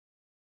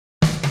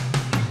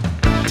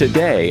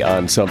Today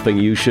on Something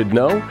You Should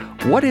Know,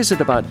 what is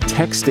it about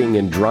texting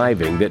and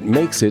driving that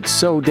makes it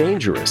so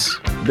dangerous?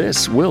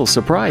 This will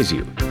surprise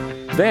you.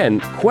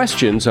 Then,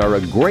 questions are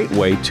a great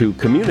way to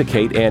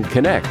communicate and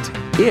connect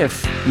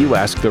if you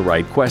ask the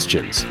right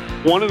questions.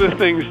 One of the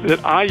things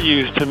that I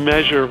use to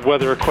measure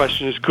whether a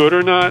question is good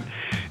or not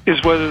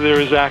is whether there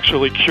is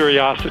actually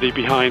curiosity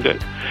behind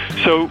it.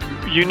 So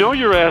you know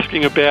you're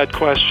asking a bad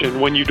question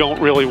when you don't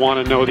really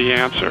want to know the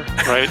answer,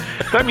 right?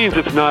 That means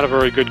it's not a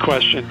very good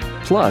question.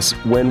 Plus,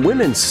 when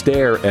women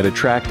stare at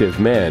attractive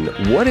men,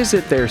 what is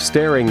it they're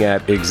staring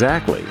at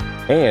exactly?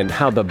 And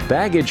how the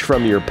baggage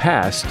from your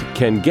past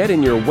can get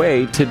in your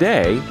way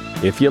today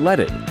if you let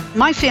it.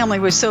 My family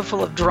was so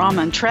full of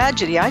drama and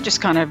tragedy, I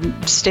just kind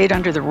of stayed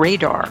under the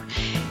radar.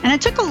 And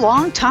it took a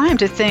long time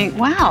to think,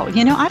 wow,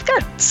 I've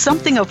got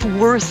something of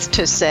worth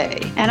to say.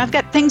 And I've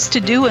got things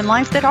to do in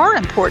life that are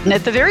important,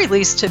 at the very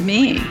least to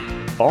me.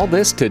 All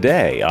this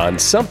today on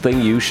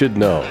Something You Should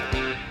Know.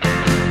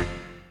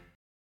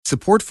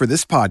 Support for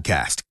this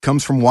podcast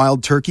comes from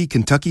Wild Turkey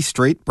Kentucky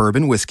Straight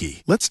Bourbon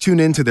Whiskey. Let's tune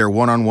in to their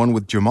one-on-one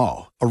with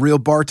Jamal, a real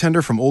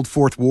bartender from Old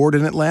Fourth Ward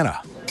in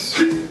Atlanta.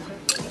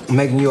 I'm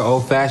making you an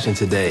old-fashioned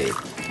today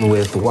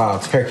with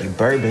Wild Turkey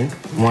Bourbon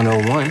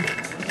 101.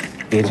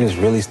 It just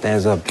really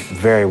stands up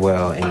very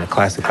well in a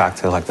classic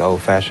cocktail like the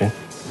old-fashioned.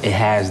 It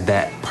has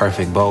that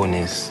perfect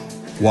boldness.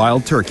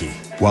 Wild Turkey.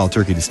 Wild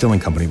Turkey Distilling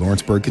Company,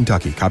 Lawrenceburg,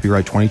 Kentucky.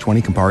 Copyright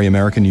 2020, Campari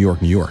American, New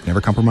York, New York.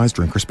 Never compromise,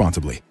 drink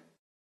responsibly.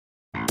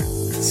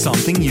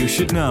 Something you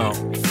should know.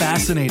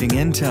 Fascinating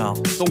intel,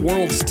 the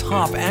world's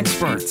top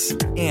experts,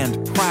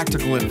 and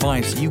practical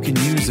advice you can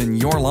use in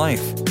your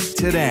life.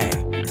 Today,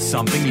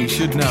 Something You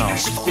Should Know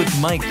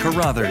with Mike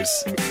Carruthers.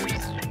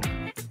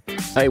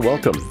 Hey,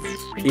 welcome.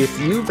 If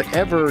you've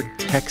ever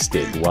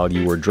texted while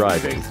you were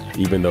driving,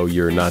 even though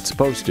you're not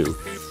supposed to,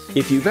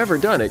 if you've ever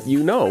done it,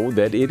 you know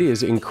that it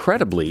is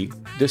incredibly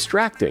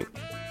distracting.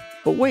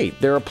 But wait,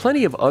 there are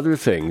plenty of other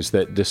things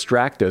that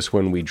distract us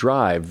when we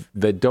drive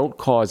that don't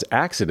cause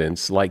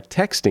accidents like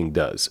texting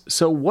does.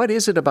 So what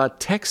is it about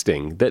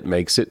texting that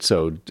makes it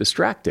so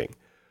distracting?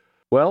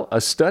 Well,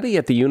 a study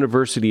at the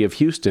University of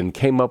Houston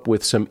came up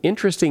with some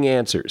interesting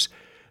answers.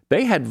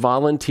 They had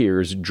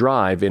volunteers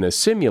drive in a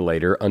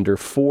simulator under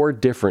 4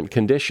 different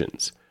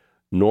conditions: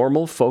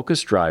 normal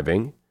focused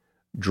driving,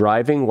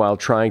 driving while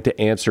trying to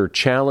answer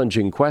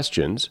challenging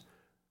questions,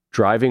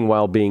 driving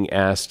while being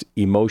asked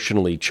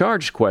emotionally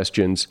charged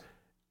questions,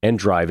 and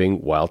driving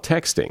while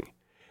texting.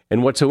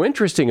 And what's so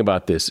interesting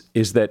about this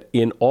is that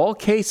in all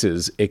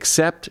cases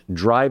except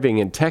driving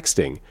and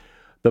texting,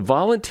 the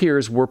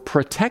volunteers were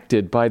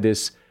protected by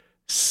this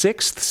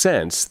sixth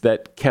sense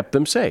that kept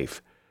them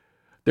safe.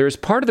 There is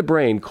part of the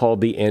brain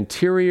called the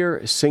anterior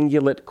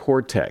cingulate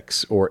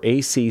cortex, or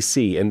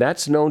ACC, and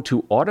that's known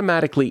to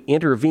automatically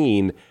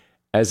intervene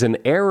as an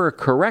error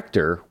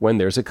corrector when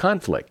there's a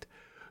conflict.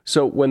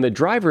 So when the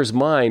driver's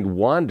mind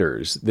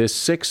wanders, this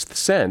sixth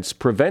sense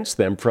prevents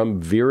them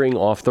from veering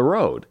off the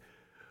road.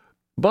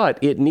 But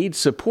it needs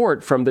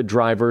support from the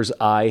driver's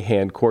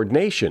eye-hand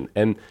coordination,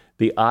 and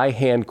the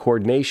eye-hand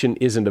coordination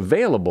isn't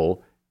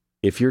available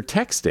if you're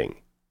texting.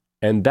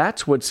 And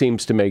that's what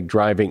seems to make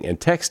driving and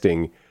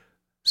texting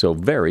so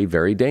very,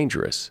 very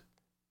dangerous.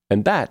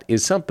 And that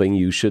is something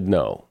you should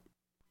know.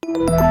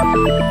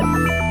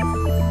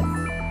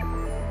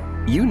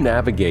 You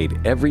navigate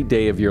every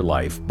day of your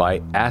life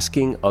by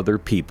asking other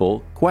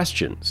people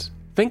questions.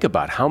 Think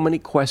about how many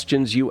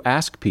questions you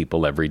ask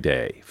people every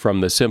day,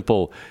 from the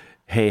simple,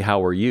 "Hey,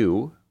 how are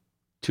you?"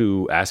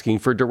 to asking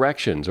for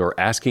directions, or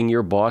asking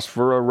your boss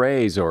for a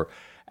raise, or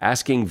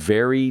asking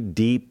very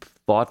deep,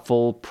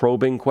 thoughtful,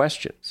 probing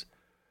questions.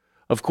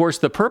 Of course,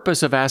 the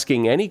purpose of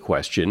asking any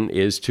question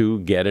is to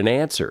get an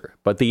answer.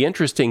 But the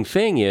interesting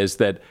thing is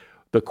that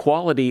the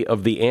quality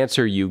of the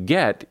answer you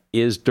get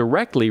is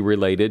directly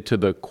related to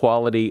the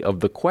quality of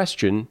the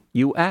question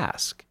you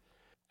ask.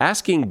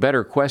 Asking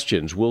better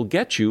questions will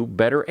get you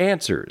better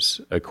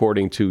answers,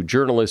 according to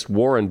journalist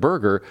Warren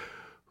Berger,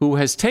 who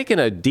has taken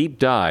a deep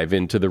dive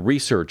into the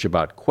research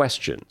about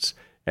questions.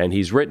 And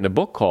he's written a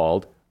book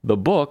called The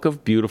Book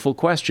of Beautiful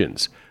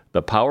Questions,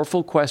 the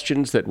powerful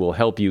questions that will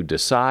help you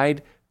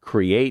decide,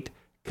 create,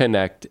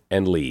 connect,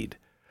 and lead.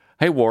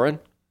 Hey, Warren.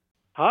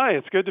 Hi,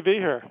 it's good to be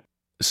here.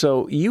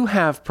 So you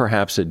have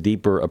perhaps a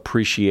deeper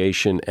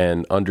appreciation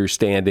and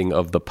understanding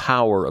of the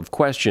power of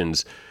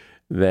questions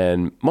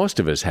than most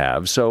of us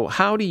have. So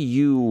how do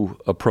you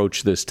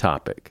approach this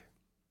topic?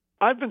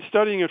 I've been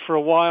studying it for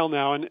a while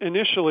now, and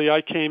initially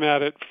I came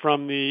at it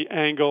from the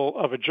angle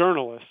of a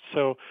journalist.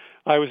 So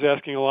I was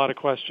asking a lot of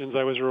questions.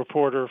 I was a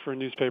reporter for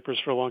newspapers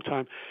for a long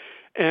time.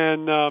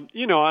 And,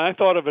 I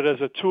thought of it as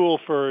a tool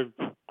for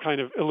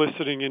kind of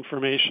eliciting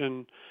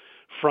information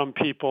from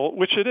people,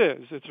 which it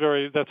is.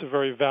 That's a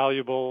very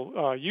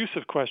valuable use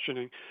of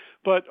questioning.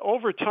 But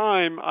over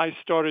time, I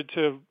started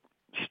to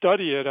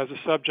study it as a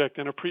subject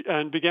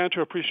and began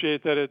to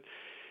appreciate that it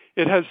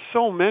has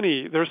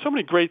there are so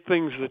many great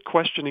things that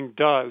questioning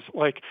does.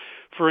 Like,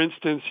 for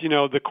instance,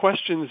 the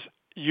questions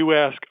you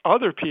ask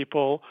other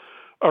people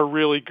are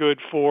really good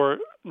for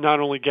not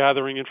only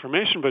gathering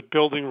information, but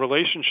building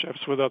relationships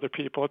with other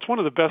people. It's one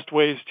of the best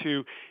ways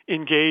to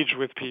engage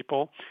with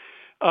people.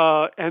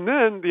 And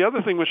then the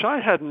other thing, which I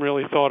hadn't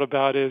really thought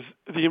about, is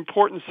the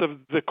importance of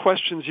the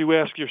questions you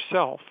ask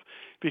yourself.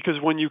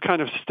 Because when you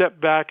kind of step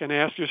back and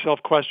ask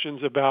yourself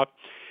questions about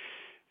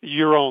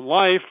your own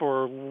life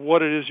or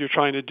what it is you're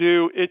trying to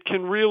do, it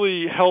can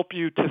really help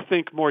you to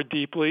think more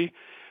deeply.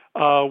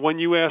 When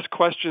you ask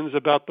questions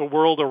about the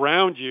world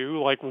around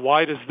you, like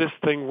why does this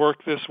thing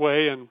work this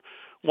way and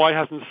why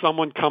hasn't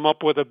someone come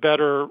up with a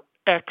better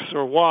X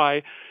or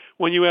Y,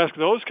 when you ask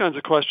those kinds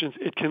of questions,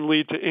 it can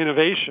lead to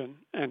innovation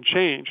and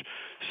change.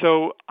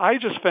 So I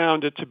just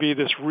found it to be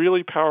this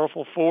really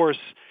powerful force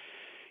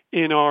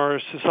in our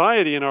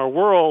society, in our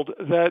world,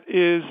 that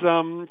is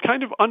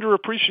kind of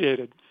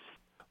underappreciated.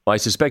 Well, I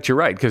suspect you're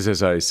right, because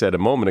as I said a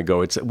moment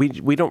ago,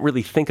 we don't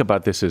really think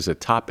about this as a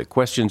topic.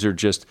 Questions are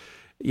just,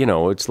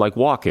 it's like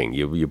walking.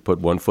 You put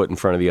one foot in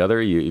front of the other.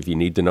 If you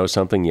need to know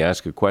something, you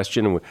ask a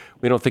question. And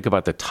we don't think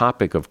about the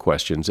topic of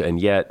questions. And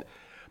yet,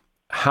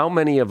 how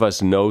many of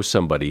us know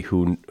somebody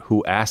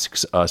who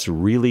asks us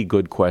really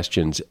good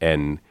questions,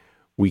 and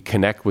we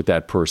connect with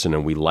that person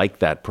and we like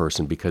that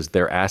person because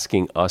they're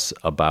asking us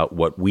about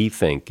what we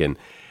think? And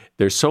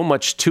there's so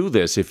much to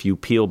this if you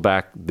peel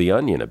back the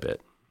onion a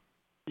bit.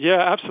 Yeah,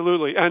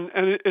 absolutely. And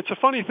it's a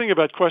funny thing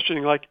about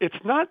questioning. Like,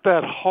 it's not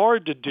that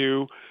hard to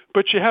do,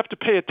 but you have to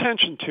pay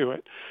attention to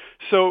it.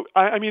 So,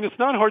 I mean, it's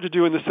not hard to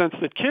do in the sense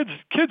that kids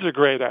are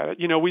great at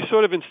it. We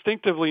sort of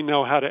instinctively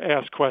know how to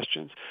ask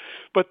questions.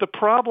 But the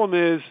problem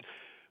is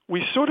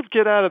we sort of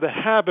get out of the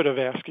habit of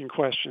asking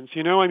questions.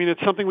 I mean,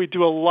 it's something we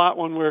do a lot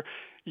when we're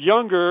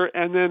younger,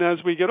 and then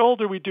as we get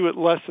older, we do it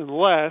less and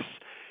less.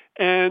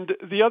 And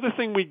the other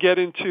thing we get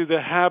into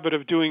the habit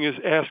of doing is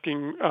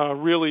asking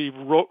really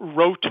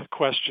rote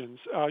questions,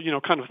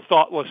 kind of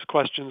thoughtless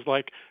questions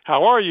like,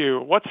 how are you?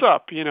 What's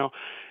up?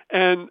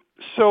 And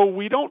so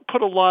we don't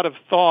put a lot of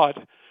thought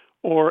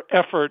or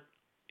effort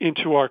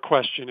into our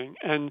questioning.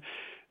 And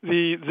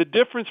the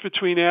difference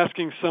between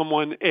asking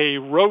someone a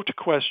rote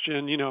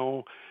question,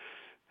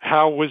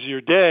 how was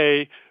your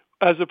day,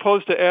 as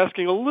opposed to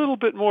asking a little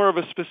bit more of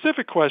a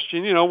specific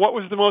question, what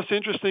was the most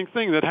interesting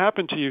thing that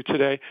happened to you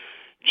today?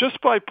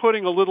 Just by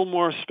putting a little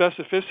more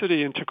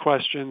specificity into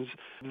questions,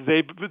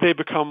 they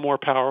become more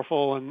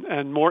powerful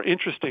and more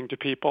interesting to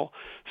people.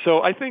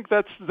 So I think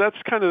that's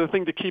kind of the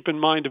thing to keep in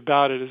mind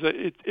about it, is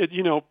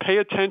that pay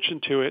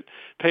attention to it,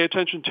 pay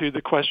attention to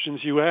the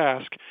questions you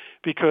ask,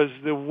 because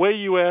the way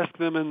you ask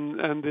them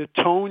and the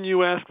tone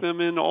you ask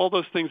them in, all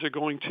those things are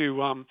going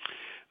to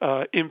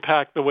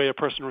impact the way a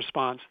person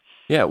responds.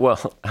 Yeah,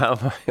 well,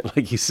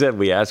 like you said,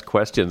 we ask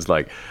questions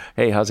like,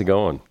 "Hey, how's it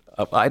going?"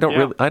 I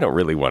don't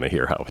really want to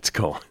hear how it's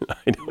going.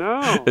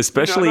 No,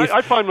 especially.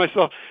 I find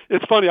myself.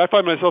 It's funny. I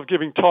find myself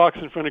giving talks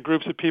in front of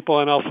groups of people,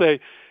 and I'll say,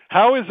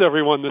 "How is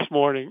everyone this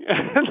morning?"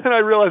 And then I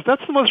realize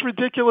that's the most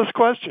ridiculous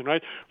question,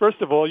 right?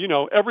 First of all,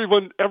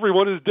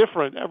 everyone is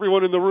different.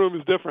 Everyone in the room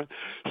is different.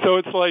 So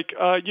it's like,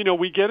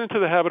 we get into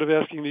the habit of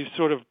asking these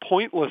sort of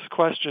pointless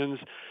questions.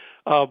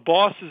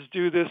 Bosses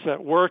do this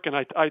at work, and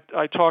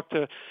I talk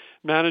to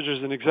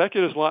managers and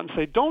executives a lot and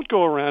say, don't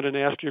go around and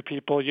ask your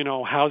people,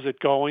 how's it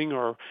going,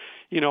 or,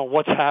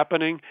 what's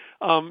happening.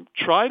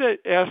 Try to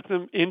ask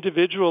them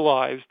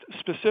individualized,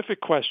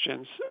 specific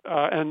questions,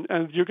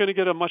 and you're going to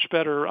get a much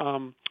better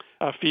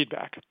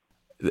feedback.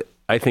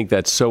 I think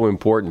that's so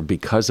important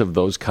because of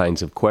those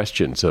kinds of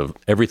questions of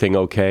everything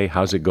okay,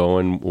 how's it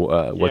going,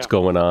 what's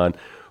going on.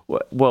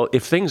 Well,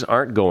 if things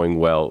aren't going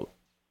well,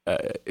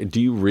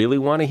 do you really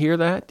want to hear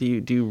that? Do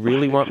you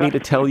really want me to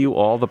tell you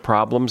all the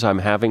problems I'm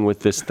having with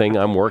this thing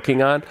I'm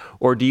working on?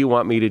 Or do you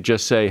want me to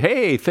just say,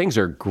 hey, things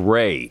are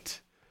great?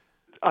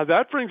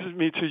 That brings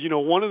me to,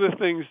 one of the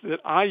things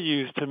that I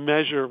use to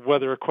measure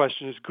whether a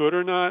question is good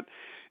or not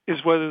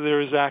is whether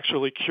there is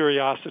actually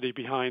curiosity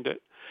behind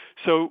it.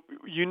 So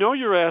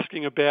you're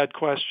asking a bad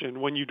question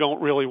when you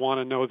don't really want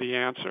to know the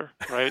answer,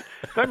 right?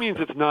 That means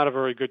it's not a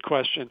very good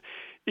question.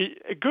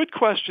 Good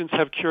questions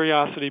have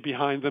curiosity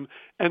behind them,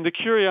 and the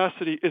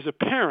curiosity is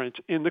apparent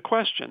in the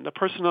question. The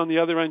person on the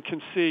other end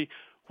can see,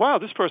 wow,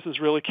 this person's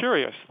really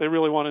curious. They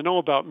really want to know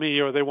about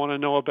me, or they want to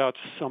know about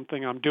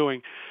something I'm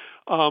doing.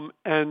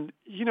 And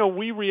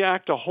we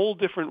react a whole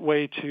different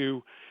way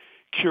to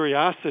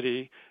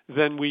curiosity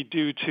than we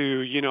do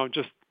to,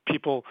 just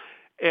people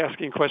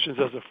asking questions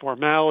as a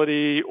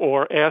formality,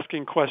 or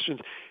asking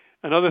questions.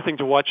 Another thing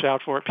to watch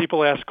out for,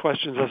 people ask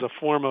questions as a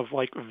form of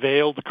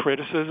veiled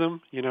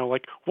criticism,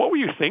 like, what were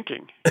you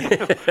thinking? And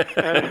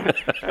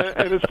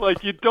it's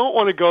like, you don't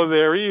want to go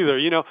there either.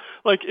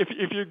 Like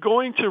if you're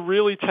going to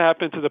really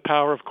tap into the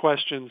power of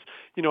questions,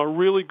 a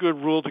really good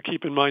rule to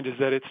keep in mind is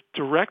that it's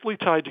directly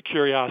tied to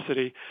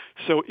curiosity.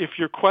 So if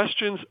your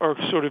questions are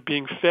sort of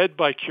being fed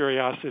by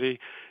curiosity,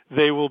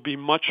 they will be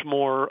much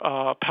more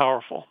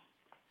powerful.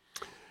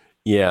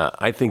 Yeah,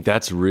 I think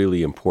that's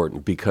really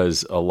important,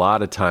 because a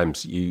lot of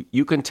times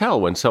you can tell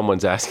when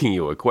someone's asking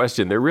you a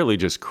question, they're really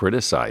just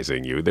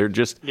criticizing you. They're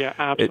just,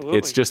 absolutely.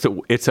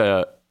 It's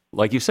a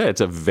like you said,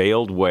 it's a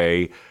veiled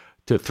way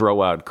to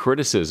throw out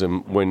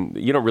criticism when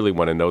you don't really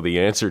want to know the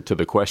answer to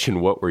the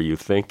question, what were you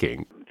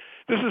thinking?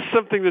 This is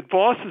something that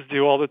bosses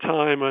do all the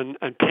time,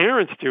 and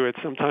parents do it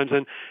sometimes,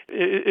 and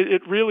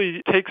it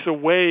really takes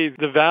away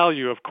the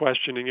value of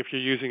questioning if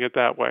you're using it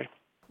that way.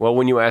 Well,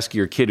 when you ask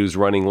your kid who's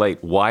running late,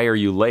 why are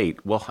you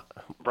late? Well,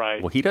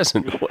 right. Well, he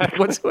doesn't. Exactly.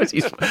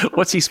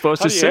 What's he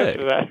supposed How to do you say?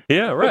 answer that?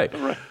 Yeah, right.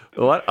 Right.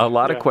 A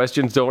lot of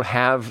questions don't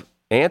have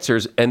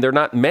answers, and they're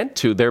not meant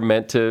to. They're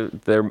meant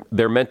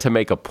to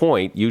make a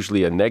point,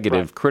 usually a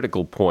negative, Right.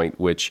 critical point,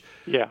 which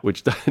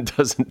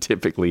doesn't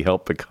typically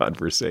help the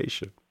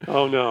conversation.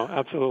 Oh no,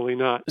 absolutely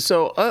not.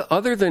 So,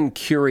 other than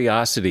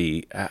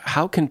curiosity,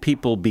 how can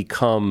people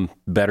become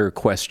better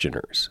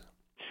questioners?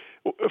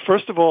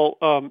 First of all,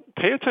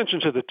 pay attention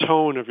to the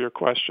tone of your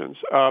questions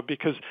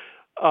because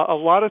a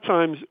lot of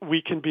times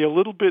we can be a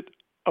little bit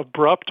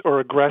abrupt or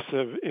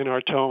aggressive in our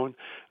tone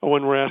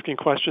when we're asking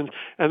questions.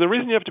 And the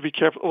reason you have to be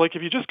careful, like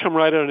if you just come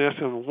right out and ask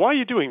them, why are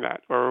you doing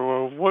that?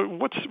 Or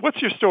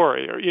what's your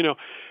story? Or,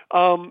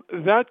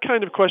 that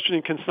kind of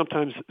questioning can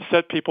sometimes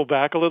set people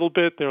back a little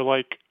bit. They're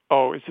like,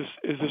 oh, is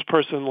this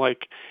person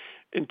like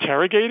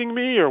interrogating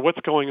me or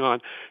what's going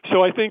on?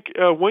 So I think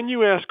when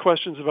you ask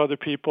questions of other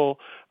people,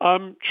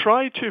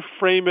 try to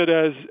frame it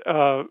as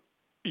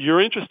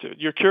you're interested,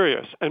 you're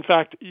curious. In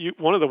fact,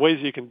 one of the ways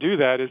you can do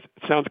that is,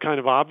 it sounds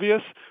kind of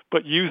obvious,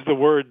 but use the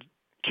word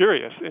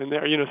curious in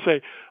there.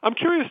 Say, I'm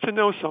curious to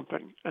know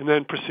something, and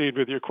then proceed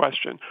with your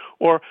question.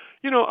 Or,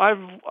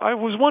 I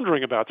was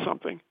wondering about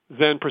something,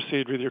 then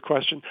proceed with your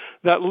question.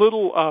 That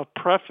little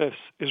preface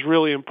is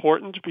really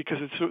important because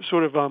it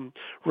sort of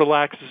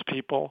relaxes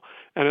people,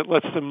 and it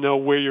lets them know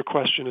where your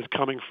question is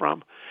coming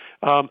from.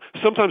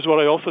 Sometimes what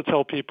I also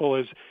tell people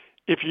is,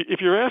 if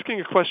you're asking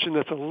a question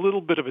that's a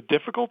little bit of a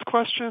difficult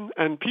question,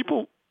 and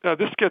people,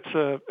 this gets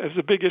as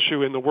a big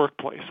issue in the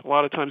workplace. A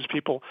lot of times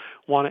people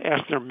want to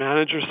ask their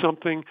manager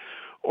something,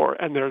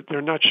 and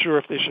they're not sure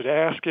if they should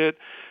ask it.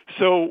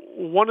 So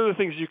one of the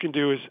things you can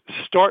do is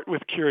start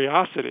with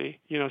curiosity.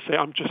 Say,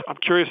 I'm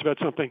curious about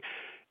something.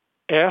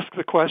 Ask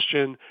the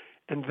question,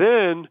 and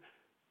then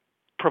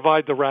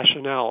provide the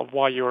rationale of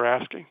why you're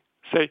asking.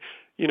 Say,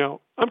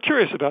 I'm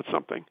curious about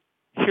something.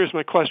 Here's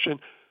my question.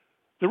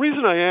 The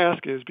reason I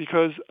ask is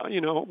because,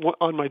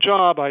 on my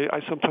job, I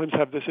sometimes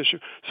have this issue.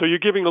 So you're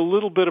giving a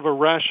little bit of a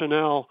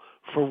rationale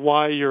for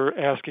why you're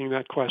asking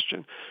that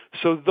question.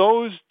 So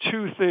those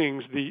two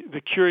things, the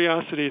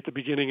curiosity at the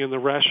beginning and the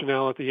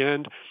rationale at the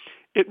end,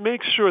 it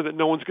makes sure that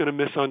no one's going to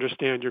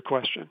misunderstand your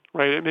question,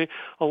 right?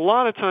 A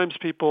lot of times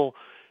people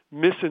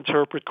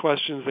misinterpret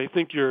questions. They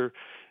think you're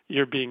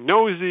being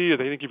nosy, or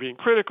they think you're being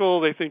critical,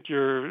 they think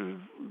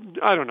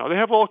I don't know. They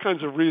have all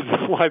kinds of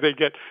reasons why they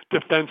get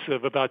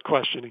defensive about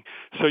questioning.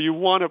 So you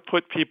want to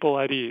put people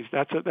at ease.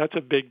 That's a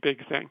big,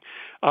 big thing.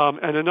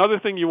 And another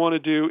thing you want to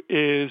do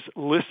is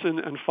listen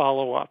and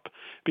follow up,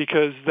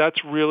 because that's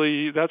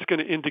going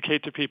to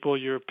indicate to people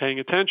you're paying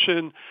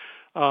attention.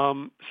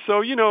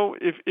 So,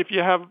 if you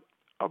have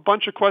a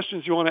bunch of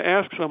questions you want to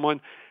ask someone,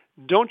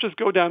 don't just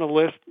go down a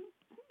list,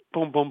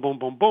 boom, boom, boom,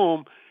 boom,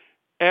 boom.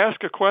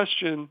 Ask a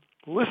question,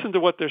 listen to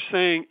what they're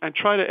saying, and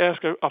try to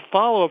ask a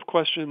follow-up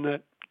question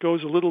that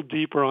goes a little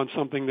deeper on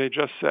something they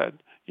just said.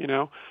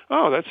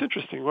 Oh, that's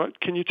interesting. What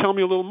can you tell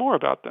me a little more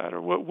about that?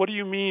 Or what do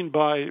you mean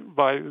by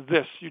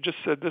this? You just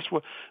said this.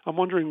 I'm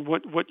wondering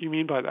what you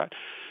mean by that.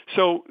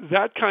 So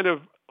that kind of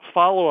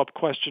follow-up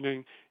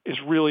questioning is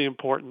really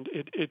important.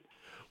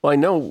 Well, I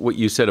know what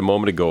you said a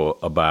moment ago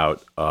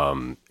about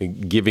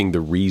giving the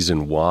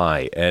reason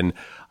why, and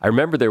I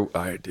remember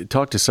I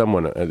talked to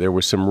someone. There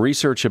was some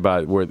research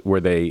about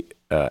where they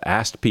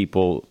asked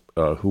people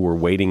who were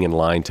waiting in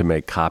line to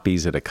make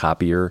copies at a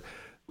copier,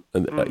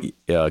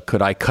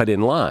 could I cut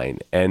in line?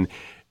 And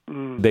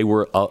they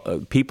were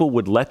people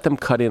would let them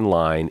cut in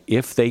line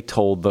if they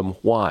told them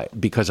why,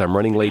 because I'm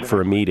running late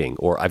for a meeting,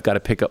 or I've got to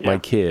pick up my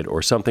kid,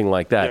 or something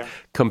like that. Yeah.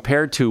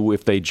 Compared to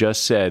if they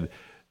just said,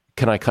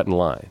 "Can I cut in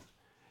line?"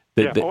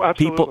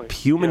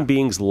 Human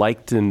beings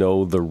like to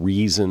know the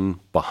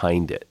reason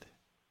behind it.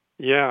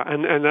 Yeah,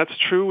 and that's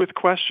true with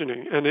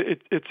questioning, and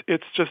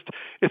it's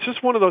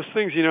just one of those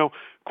things.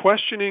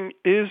 Questioning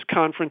is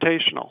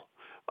confrontational,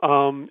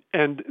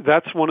 and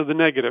that's one of the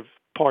negative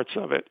parts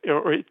of it,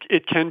 or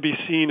it can be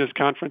seen as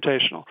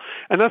confrontational,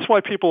 and that's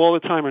why people all the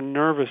time are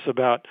nervous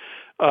about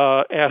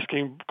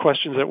asking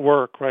questions at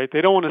work. Right?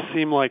 They don't want to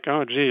seem like,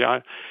 oh, gee,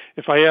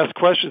 if I ask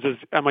questions,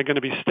 am I going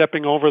to be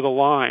stepping over the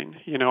line?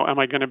 Am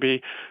I going to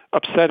be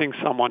upsetting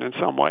someone in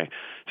some way?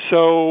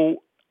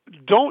 So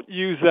don't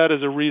use that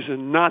as a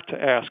reason not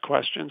to ask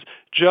questions.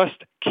 Just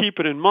keep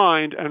it in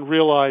mind and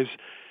realize,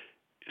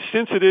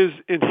 since it is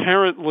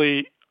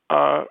inherently,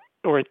 or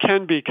it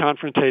can be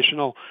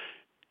confrontational,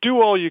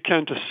 do all you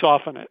can to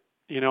soften it,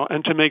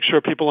 and to make sure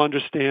people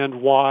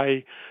understand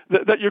why,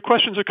 that your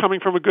questions are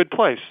coming from a good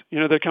place.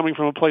 They're coming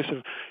from a place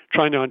of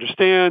trying to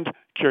understand,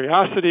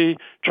 curiosity,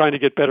 trying to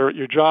get better at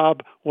your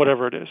job,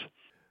 whatever it is.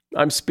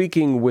 I'm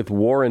speaking with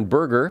Warren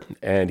Berger,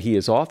 and he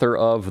is author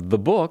of The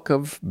Book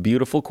of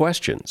Beautiful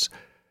Questions.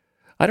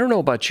 I don't know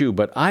about you,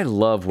 but I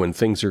love when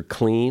things are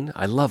clean.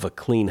 I love a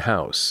clean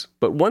house.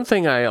 But one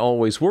thing I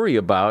always worry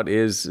about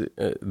is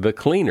the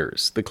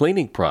cleaners, the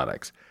cleaning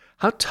products.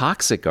 How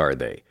toxic are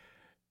they?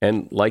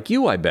 And like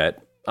you, I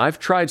bet, I've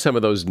tried some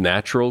of those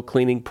natural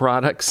cleaning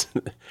products.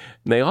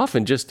 They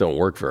often just don't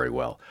work very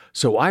well.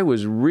 So I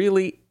was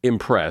really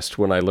impressed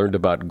when I learned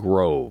about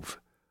Grove.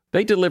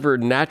 They deliver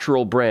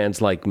natural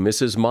brands like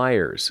Mrs.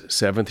 Meyer's,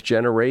 Seventh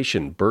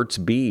Generation, Burt's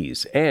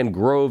Bees, and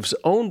Grove's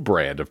own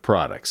brand of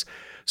products.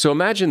 So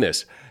imagine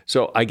this.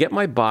 So I get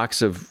my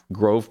box of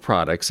Grove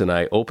products and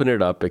I open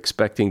it up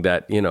expecting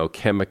that,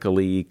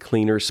 chemically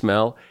cleaner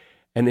smell.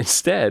 And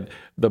instead,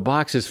 the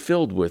box is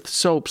filled with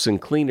soaps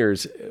and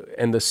cleaners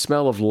and the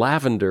smell of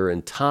lavender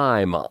and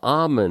thyme,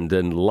 almond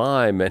and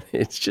lime. And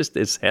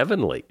it's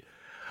heavenly.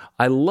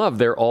 I love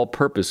their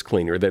all-purpose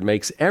cleaner that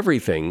makes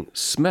everything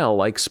smell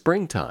like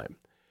springtime.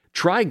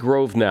 Try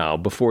Grove now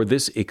before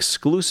this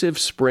exclusive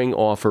spring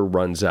offer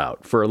runs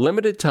out. For a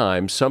limited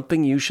time,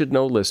 Something You Should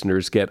Know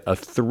listeners get a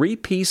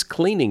 3-piece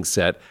cleaning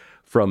set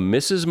from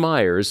Mrs.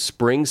 Meyer's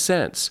Spring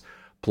Scents,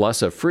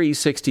 plus a free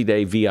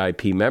 60-day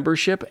VIP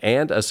membership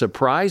and a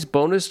surprise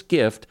bonus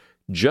gift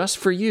just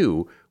for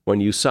you when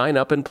you sign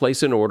up and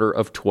place an order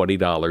of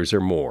 $20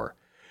 or more.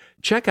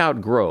 Check out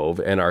Grove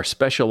and our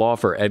special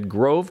offer at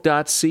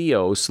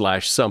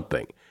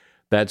grove.co/something.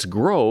 That's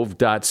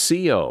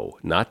grove.co,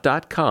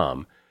 not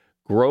 .com.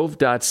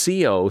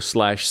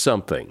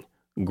 grove.co/something.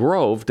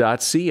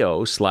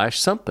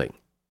 grove.co/something.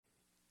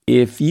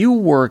 If you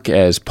work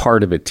as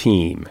part of a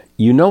team,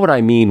 you know what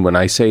I mean when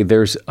I say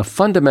there's a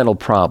fundamental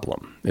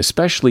problem,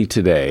 especially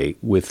today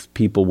with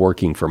people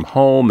working from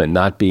home and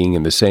not being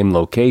in the same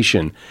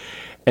location,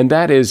 and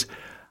that is,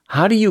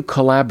 how do you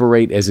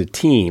collaborate as a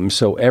team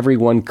so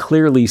everyone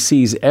clearly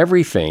sees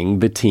everything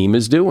the team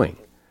is doing?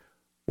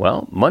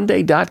 Well,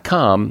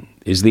 Monday.com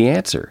is the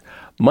answer.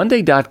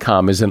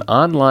 Monday.com is an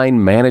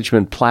online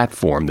management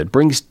platform that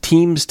brings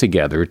teams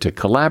together to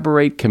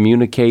collaborate,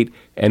 communicate,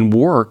 and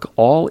work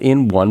all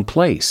in one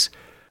place.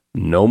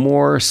 No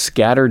more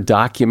scattered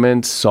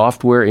documents,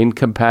 software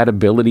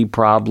incompatibility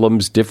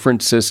problems,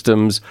 different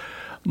systems.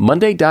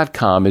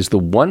 Monday.com is the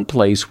one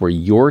place where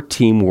your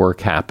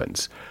teamwork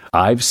happens.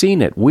 I've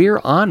seen it.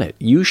 We're on it.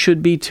 You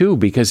should be too,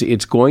 because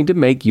it's going to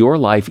make your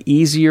life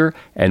easier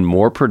and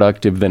more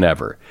productive than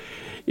ever.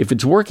 If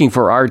it's working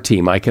for our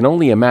team, I can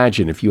only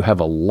imagine if you have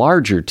a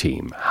larger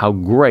team, how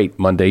great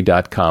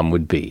Monday.com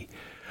would be.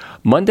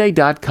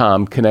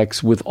 Monday.com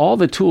connects with all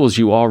the tools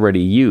you already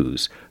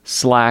use: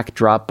 Slack,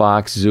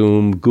 Dropbox,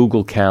 Zoom,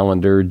 Google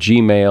Calendar,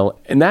 Gmail,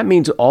 and that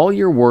means all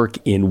your work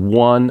in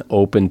one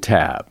open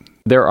tab.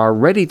 There are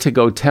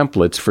ready-to-go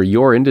templates for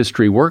your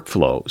industry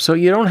workflow, so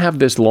you don't have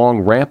this long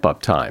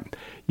ramp-up time.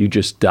 You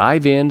just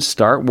dive in,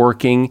 start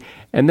working,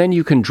 and then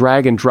you can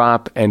drag and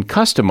drop and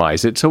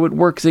customize it so it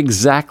works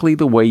exactly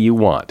the way you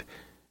want.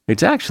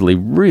 It's actually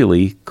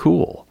really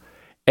cool.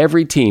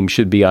 Every team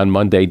should be on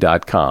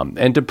Monday.com,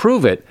 and to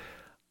prove it,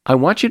 I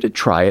want you to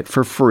try it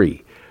for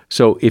free.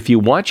 So if you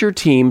want your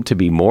team to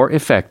be more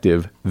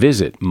effective,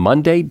 visit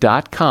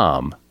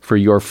Monday.com for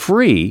your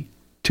free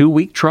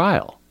 2-week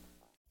trial.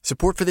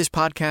 Support for this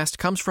podcast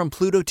comes from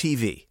Pluto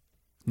TV.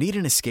 Need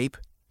an escape?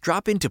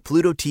 Drop into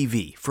Pluto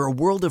TV for a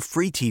world of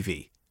free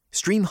TV.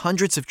 Stream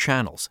hundreds of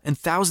channels and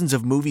thousands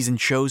of movies and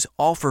shows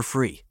all for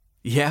free.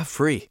 Yeah,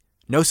 free.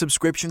 No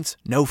subscriptions,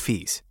 no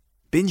fees.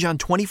 Binge on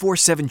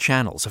 24/7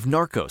 channels of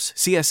Narcos,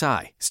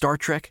 CSI, Star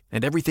Trek,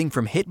 and everything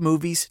from hit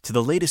movies to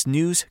the latest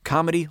news,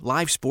 comedy,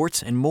 live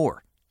sports, and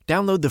more.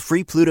 Download the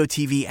free Pluto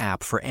TV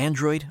app for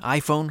Android,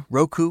 iPhone,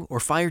 Roku, or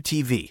Fire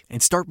TV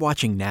and start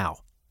watching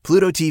now.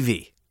 Pluto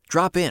TV.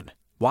 Drop in.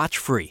 Watch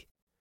free.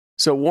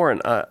 So, Warren,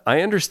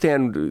 I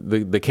understand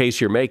the case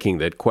you're making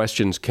that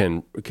questions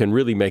can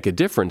really make a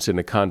difference in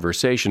a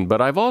conversation,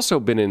 but I've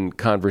also been in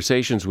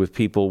conversations with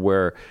people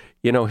where,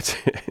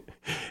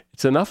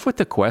 it's enough with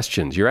the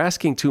questions. You're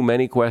asking too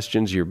many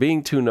questions. You're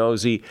being too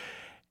nosy.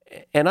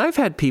 And I've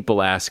had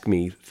people ask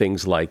me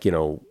things like,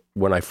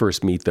 when I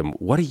first meet them,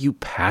 what are you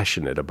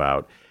passionate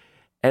about?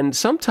 And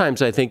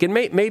sometimes I think, and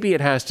maybe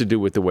it has to do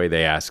with the way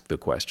they ask the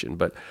question,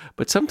 but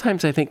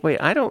sometimes I think, wait,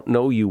 I don't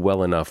know you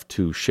well enough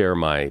to share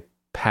my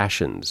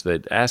passions,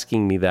 that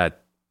asking me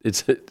that,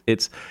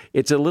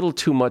 it's a little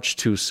too much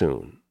too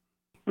soon.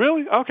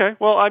 Really? Okay.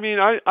 Well, I mean,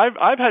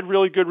 I've had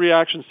really good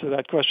reactions to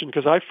that question,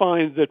 because I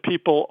find that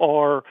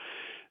people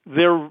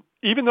they're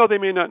even though they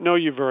may not know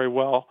you very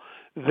well,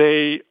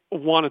 they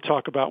want to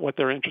talk about what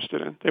they're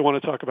interested in. They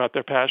want to talk about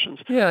their passions.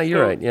 Yeah,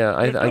 you're right. Yeah,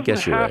 I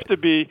guess you're right.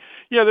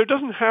 There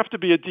doesn't have to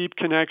be a deep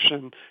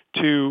connection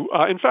to,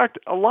 in fact,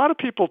 a lot of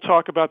people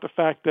talk about the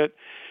fact that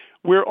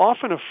we're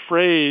often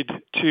afraid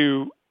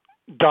to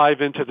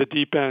dive into the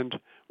deep end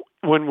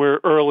when we're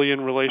early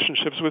in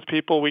relationships with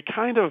people. We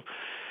kind of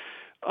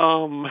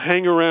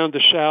hang around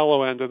the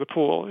shallow end of the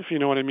pool, if you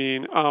know what I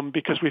mean,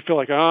 because we feel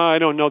like, I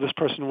don't know this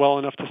person well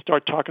enough to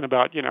start talking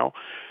about,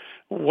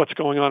 what's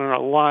going on in our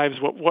lives,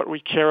 what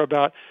we care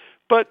about.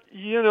 But,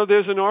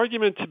 there's an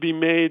argument to be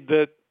made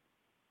that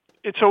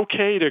it's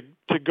okay to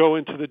go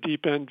into the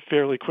deep end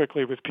fairly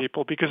quickly with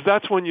people, because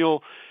that's when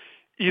you'll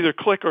either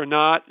click or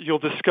not. You'll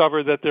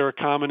discover that there are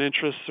common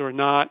interests or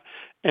not.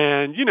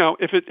 And,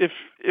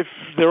 if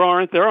there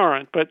aren't, there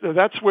aren't. But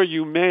that's where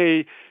you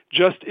may,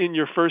 just in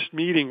your first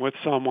meeting with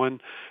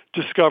someone,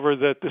 discover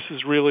that this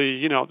is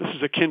really, this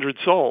is a kindred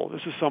soul.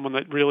 This is someone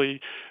that really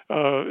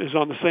is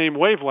on the same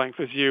wavelength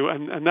as you,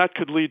 and that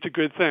could lead to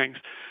good things.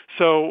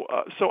 So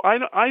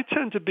I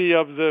tend to be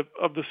of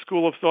the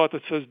school of thought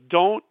that says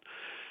don't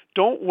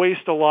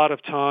waste a lot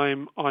of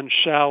time on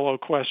shallow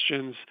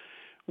questions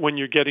when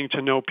you're getting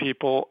to know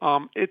people.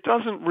 It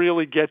doesn't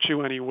really get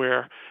you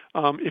anywhere.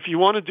 If you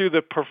want to do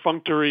the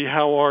perfunctory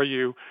 "how are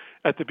you"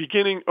 at the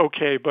beginning,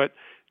 okay, but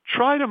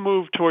try to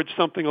move towards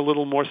something a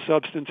little more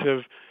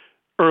substantive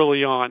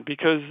early on,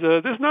 because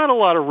there's not a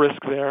lot of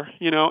risk there,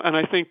 and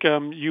I think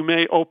you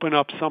may open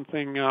up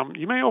something.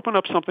 You may open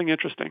up something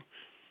interesting.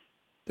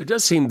 There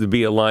does seem to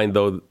be a line,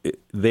 though,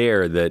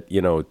 there that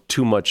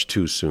too much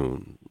too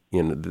soon.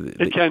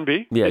 It can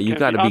be. Yeah, you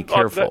got to be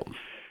careful.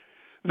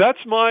 That's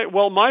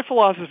my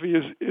philosophy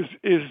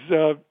is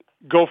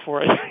go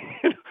for it,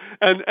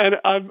 and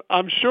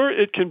I'm sure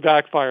it can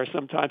backfire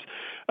sometimes.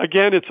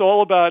 Again, it's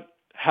all about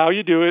how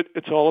you do it.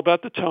 It's all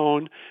about the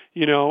tone.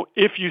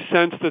 If you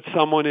sense that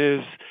someone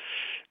is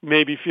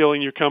maybe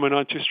feeling you're coming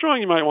on too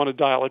strong, you might want to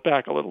dial it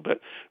back a little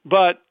bit.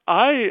 But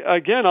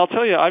I'll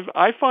tell you,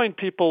 I find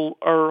people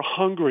are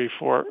hungry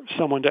for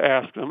someone to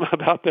ask them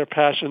about their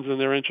passions and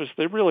their interests.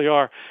 They really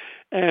are.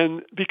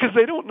 And because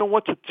they don't know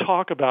what to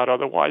talk about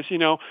otherwise,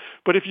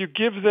 but if you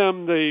give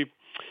them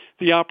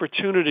the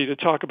opportunity to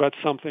talk about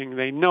something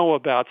they know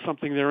about,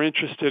 something they're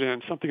interested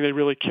in, something they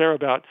really care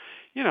about,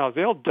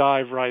 they'll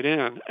dive right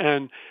in.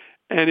 And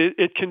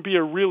it can be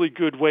a really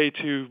good way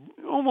to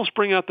almost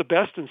bring out the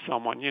best in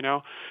someone,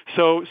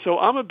 So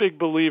I'm a big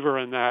believer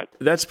in that.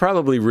 That's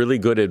probably really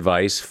good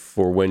advice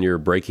for when you're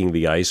breaking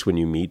the ice, when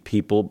you meet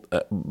people.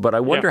 But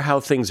I wonder how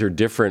things are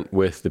different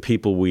with the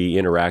people we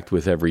interact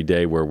with every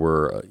day, where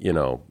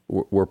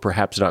we're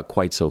perhaps not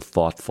quite so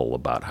thoughtful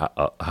about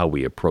how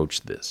we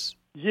approach this.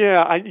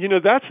 Yeah,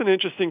 that's an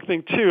interesting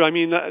thing too. I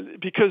mean,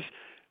 because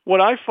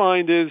what I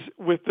find is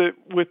with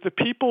the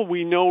people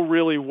we know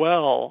really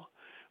well,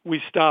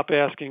 we stop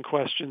asking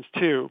questions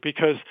too,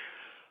 because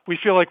we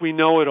feel like we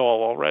know it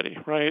all already,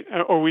 right?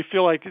 Or we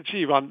feel like,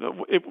 gee,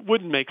 it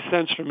wouldn't make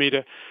sense for me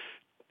to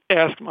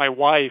ask my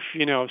wife,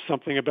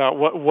 something about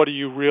what are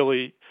you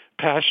really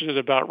passionate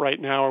about right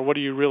now, or what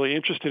are you really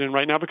interested in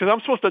right now, because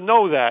I'm supposed to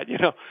know that,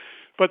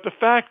 But the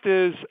fact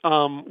is,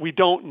 we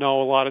don't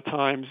know a lot of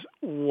times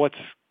what's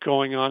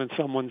going on in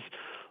someone's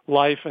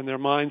life and their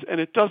minds, and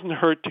it doesn't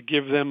hurt to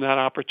give them that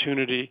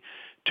opportunity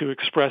to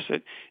express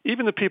it.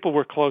 Even the people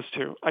we're close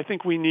to, I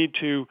think we need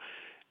to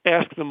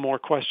ask them more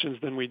questions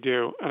than we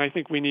do. And I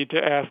think we need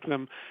to ask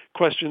them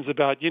questions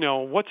about,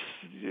 what's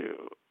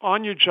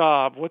on your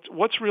job,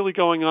 what's really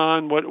going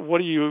on,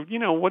 what are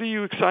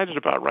you excited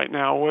about right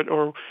now, what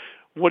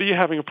are you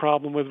having a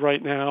problem with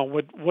right now,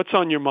 what's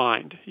on your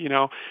mind,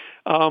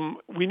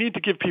 We need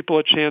to give people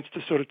a chance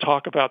to sort of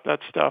talk about that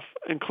stuff,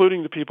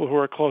 including the people who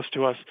are close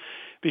to us,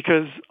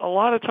 because a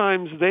lot of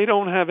times they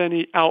don't have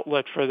any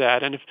outlet for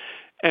that.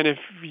 And if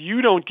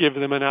you don't give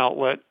them an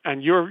outlet,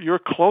 and you're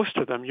close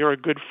to them, you're a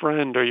good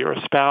friend, or you're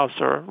a spouse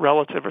or a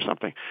relative or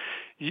something,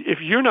 if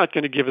you're not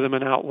going to give them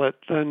an outlet,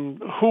 then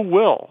who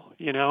will?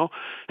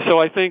 So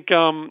I think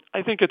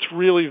it's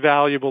really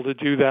valuable to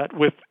do that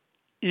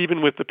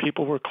even with the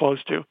people we're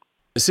close to.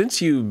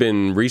 Since you've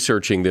been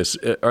researching this,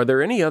 are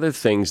there any other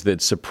things that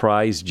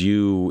surprised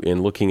you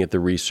in looking at the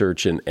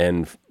research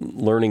and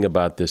learning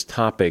about this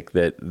topic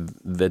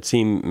that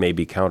seem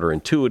maybe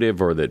counterintuitive,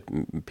 or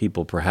that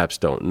people perhaps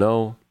don't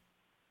know?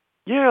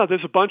 Yeah,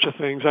 there's a bunch of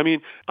things. I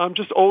mean, I'm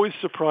just always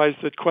surprised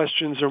that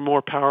questions are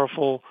more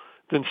powerful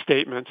than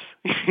statements.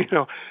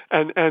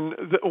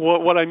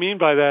 What I mean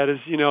by that is,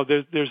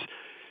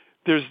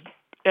 there's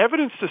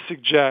evidence to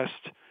suggest.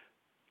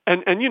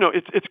 And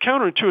it's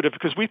counterintuitive,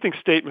 because we think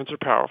statements are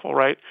powerful,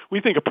 right? We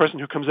think a person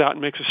who comes out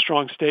and makes a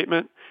strong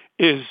statement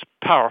is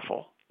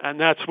powerful, and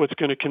that's what's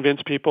going to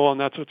convince people,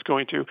 and that's what's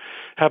going to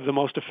have the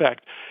most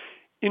effect.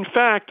 In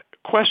fact,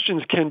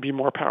 questions can be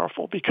more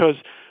powerful, because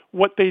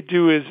what they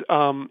do is,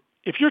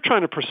 if you're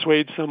trying to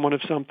persuade someone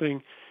of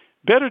something,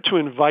 better to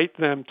invite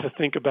them to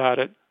think about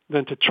it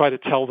than to try to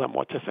tell them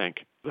what to think.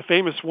 The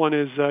famous one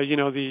is, in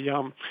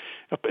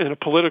a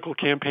political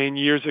campaign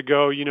years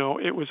ago,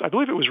 I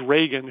believe it was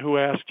Reagan who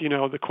asked,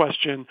 the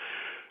question.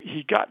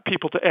 He got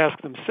people to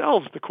ask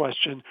themselves the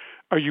question,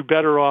 are you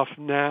better off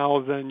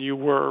now than you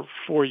were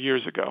 4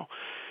 years ago?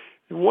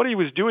 And what he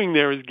was doing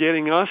there is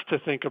getting us to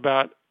think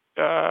about,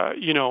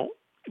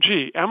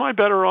 gee, am I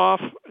better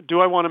off? Do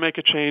I want to make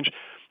a change?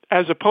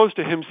 As opposed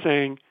to him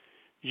saying,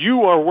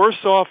 you are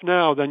worse off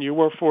now than you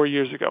were 4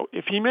 years ago.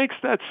 If he makes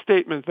that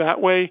statement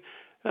that way,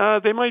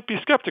 they might be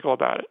skeptical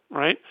about it,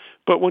 right?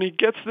 But when he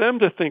gets them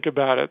to think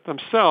about it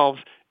themselves,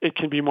 it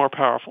can be more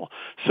powerful.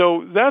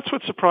 So that's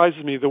what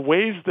surprises me, the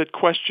ways that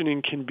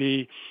questioning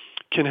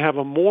can have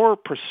a more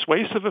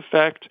persuasive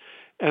effect,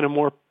 and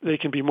they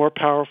can be more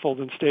powerful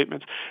than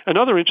statements.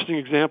 Another interesting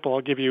example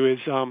I'll give you is,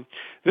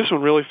 this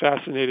one really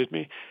fascinated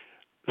me.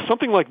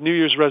 something like New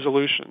Year's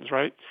resolutions,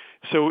 right?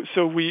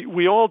 So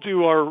we all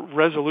do our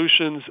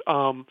resolutions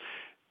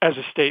as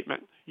a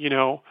statement,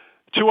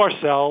 to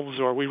ourselves,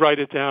 or we write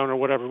it down or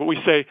whatever. But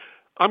we say,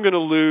 I'm going to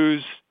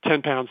lose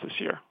 10 pounds this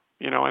year,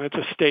 and it's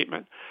a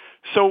statement.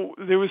 So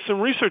there was some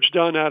research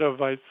done out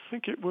of, I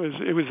think it was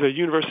the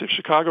University of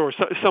Chicago or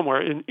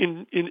somewhere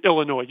in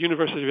Illinois,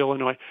 University of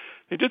Illinois.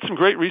 They did some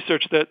great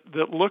research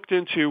that looked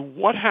into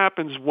what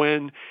happens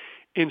when,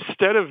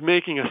 instead of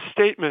making a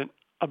statement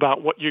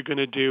about what you're going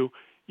to do,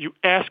 you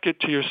ask it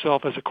to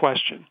yourself as a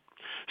question.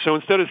 So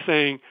instead of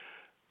saying,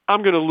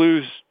 I'm going to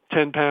lose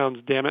 10 pounds,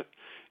 damn it,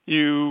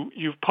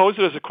 you've posed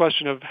it as a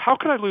question of, how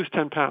could I lose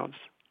 10 pounds?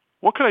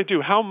 What could I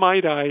do? How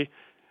might I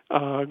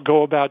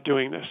go about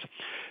doing this?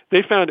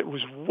 They found it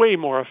was way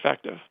more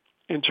effective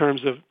in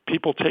terms of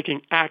people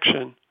taking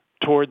action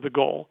toward the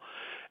goal.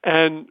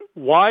 And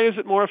why is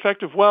it more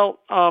effective? Well,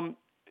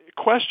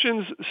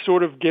 questions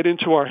sort of get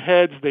into our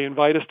heads. They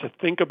invite us to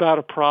think about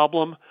a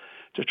problem,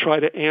 to try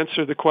to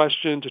answer the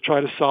question, to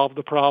try to solve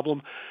the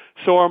problem.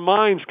 So our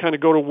minds kind of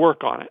go to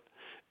work on it.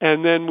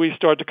 And then we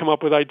start to come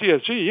up with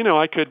ideas. Gee,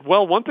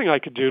 one thing I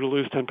could do to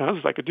lose 10 pounds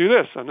is I could do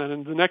this. And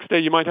then the next day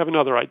you might have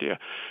another idea.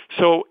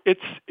 So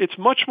it's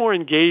much more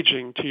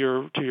engaging to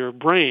your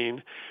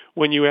brain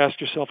when you ask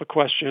yourself a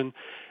question,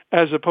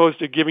 as opposed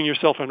to giving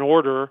yourself an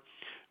order,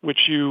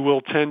 which you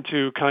will tend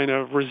to kind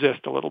of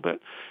resist a little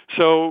bit.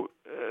 So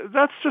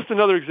that's just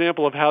another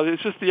example of how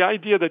it's just the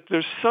idea that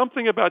there's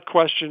something about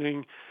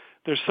questioning.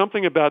 There's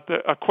something about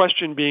a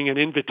question being an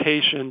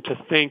invitation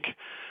to think,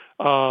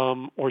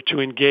 or to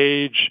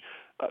engage.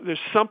 There's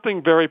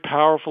something very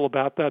powerful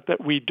about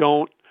that we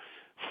don't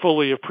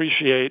fully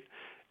appreciate.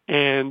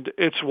 And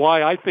it's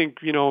why I think,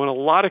 in a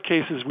lot of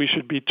cases, we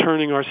should be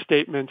turning our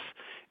statements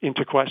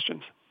into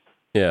questions.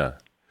 Yeah.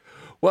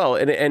 Well,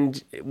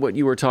 and what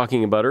you were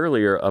talking about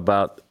earlier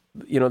about,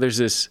 there's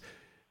this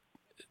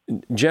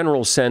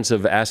general sense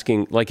of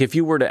asking, like if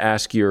you were to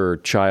ask your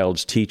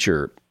child's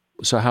teacher,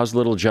 so how's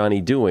little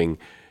Johnny doing?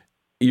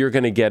 You're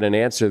going to get an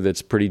answer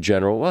that's pretty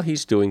general. Well,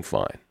 he's doing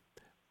fine.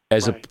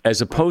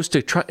 As opposed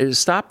to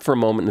stop for a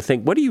moment and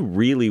think, what do you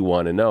really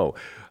want to know?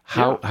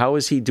 How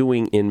is he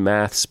doing in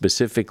math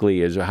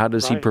specifically? How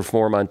does he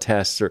perform on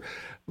tests?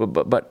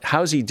 But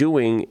how's he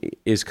doing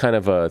is kind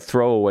of a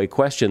throwaway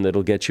question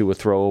that'll get you a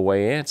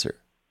throwaway answer.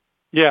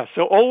 Yeah.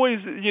 So always,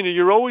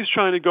 you're always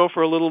trying to go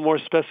for a little more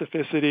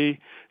specificity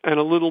and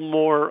a little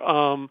more,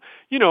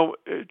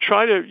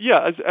 try to,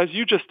 as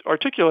you just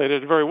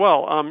articulated very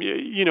well,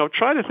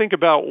 try to think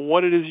about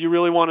what it is you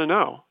really want to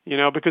know,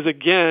 because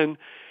again,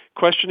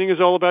 questioning is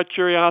all about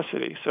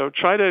curiosity. So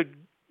try to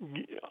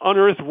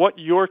unearth what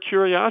your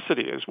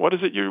curiosity is. What is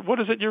it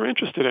you're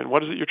interested in?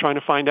 What is it you're trying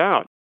to find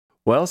out?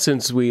 Well,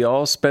 since we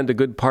all spend a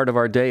good part of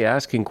our day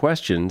asking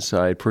questions,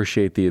 I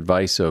appreciate the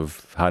advice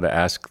of how to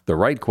ask the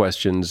right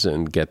questions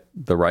and get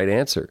the right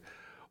answer.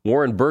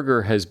 Warren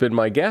Berger has been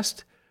my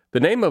guest. The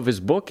name of his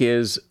book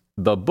is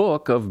The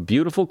Book of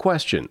Beautiful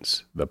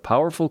Questions, the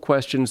powerful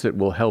questions that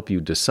will help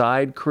you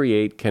decide,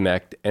 create,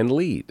 connect, and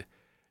lead.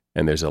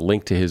 And there's a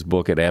link to his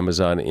book at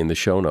Amazon in the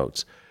show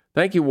notes.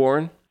 Thank you,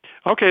 Warren.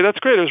 Okay, that's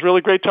great. It was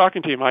really great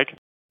talking to you, Mike.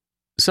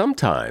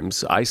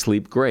 Sometimes I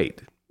sleep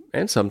great,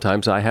 and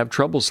sometimes I have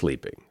trouble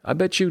sleeping. I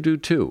bet you do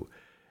too.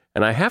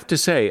 And I have to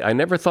say, I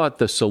never thought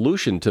the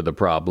solution to the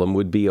problem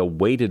would be a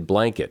weighted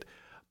blanket.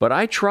 But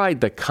I tried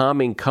the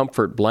Calming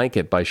Comfort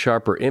blanket by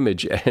Sharper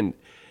Image, and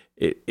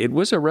it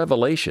was a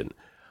revelation.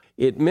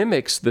 It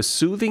mimics the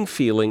soothing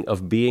feeling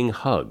of being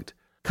hugged.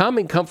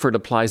 Calming Comfort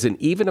applies an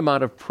even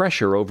amount of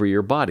pressure over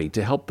your body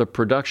to help the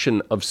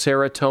production of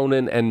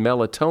serotonin and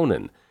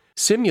melatonin,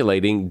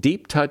 simulating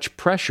deep touch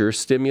pressure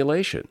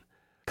stimulation.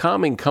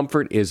 Calming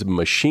Comfort is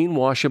machine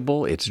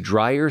washable, it's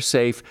dryer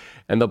safe,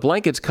 and the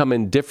blankets come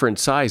in different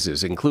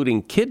sizes,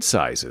 including kid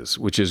sizes,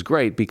 which is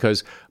great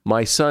because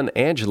my son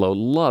Angelo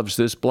loves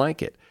this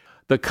blanket.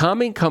 The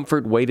Calming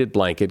Comfort weighted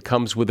blanket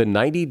comes with a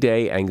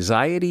 90-day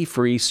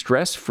anxiety-free,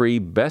 stress-free,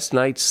 best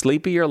night's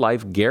sleep of your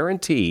life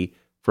guarantee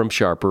from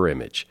Sharper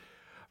Image.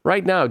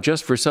 Right now,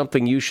 just for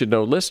Something You Should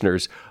Know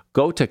listeners,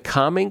 go to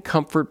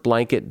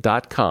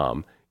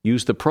calmingcomfortblanket.com,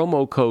 use the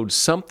promo code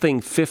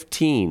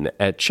SOMETHING15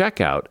 at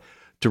checkout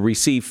to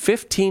receive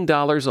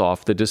 $15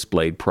 off the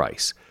displayed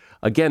price.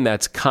 Again,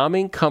 that's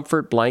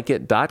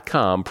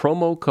calmingcomfortblanket.com,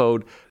 promo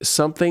code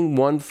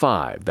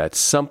SOMETHING15, that's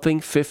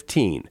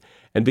SOMETHING15.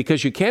 And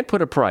because you can't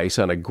put a price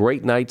on a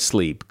great night's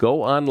sleep,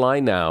 go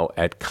online now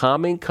at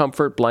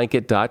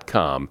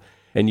calmingcomfortblanket.com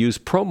and use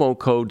promo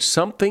code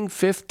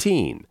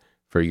SOMETHING15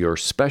 for your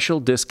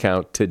special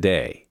discount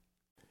today.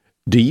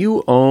 Do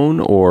you own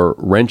or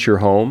rent your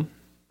home?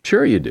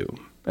 Sure you do.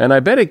 And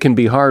I bet it can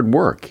be hard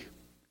work.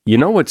 You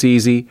know what's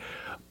easy?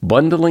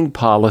 Bundling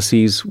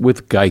policies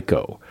with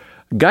Geico.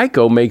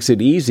 Geico makes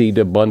it easy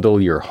to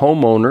bundle your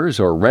homeowner's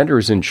or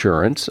renter's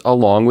insurance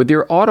along with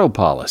your auto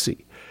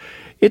policy.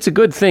 It's a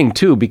good thing,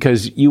 too,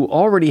 because you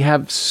already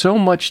have so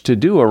much to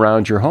do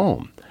around your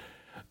home.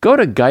 Go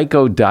to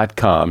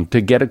geico.com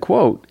to get a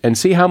quote and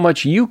see how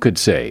much you could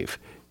save.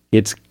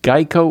 It's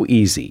Geico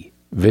Easy.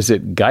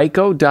 Visit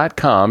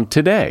geico.com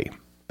today.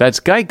 That's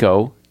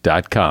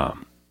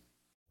geico.com.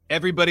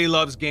 Everybody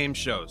loves game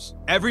shows.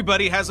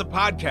 Everybody has a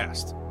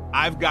podcast.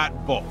 I've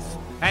got both.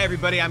 Hey,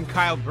 everybody, I'm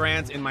Kyle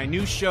Brandt, and my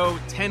new show,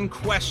 10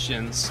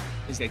 Questions,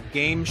 is a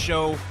game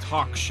show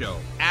talk show.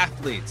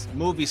 Athletes,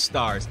 movie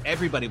stars,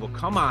 everybody will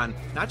come on,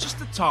 not just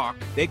to talk,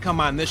 they come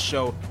on this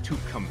show to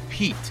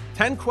compete.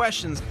 10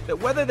 questions that,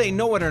 whether they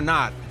know it or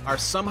not, are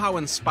somehow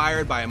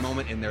inspired by a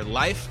moment in their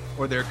life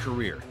or their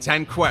career.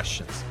 10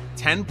 questions,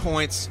 10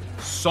 points,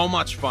 so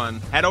much fun.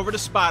 Head over to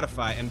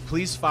Spotify and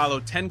please follow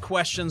 10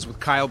 Questions with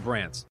Kyle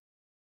Brandt.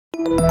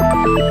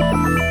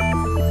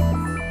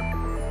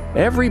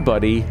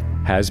 Everybody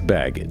has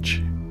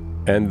baggage,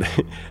 and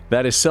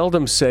that is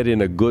seldom said in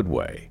a good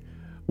way.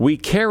 We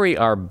carry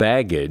our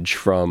baggage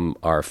from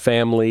our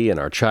family and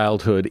our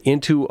childhood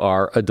into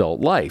our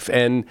adult life,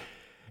 and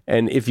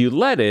if you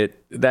let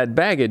it, that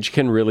baggage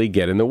can really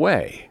get in the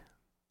way.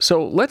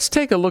 So let's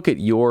take a look at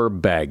your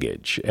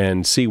baggage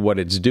and see what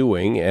it's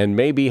doing and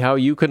maybe how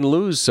you can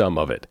lose some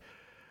of it.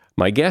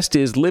 My guest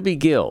is Libby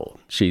Gill.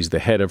 She's the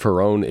head of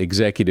her own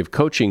executive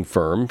coaching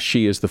firm.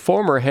 She is the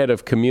former head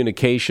of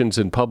communications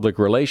and public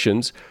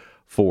relations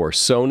for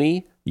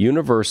Sony,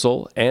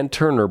 Universal, and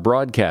Turner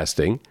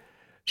Broadcasting.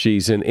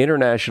 She's an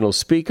international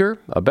speaker,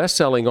 a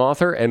best-selling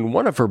author, and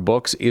one of her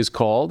books is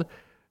called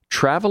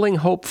Traveling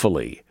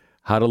Hopefully: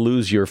 How to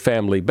Lose Your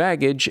Family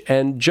Baggage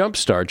and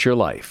Jumpstart Your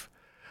Life.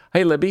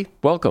 Hey, Libby,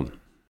 welcome.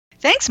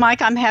 Thanks,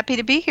 Mike. I'm happy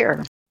to be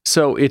here.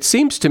 So it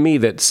seems to me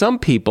that some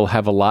people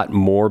have a lot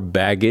more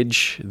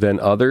baggage than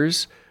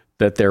others,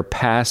 that their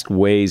past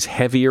weighs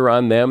heavier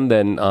on them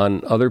than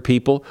on other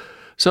people.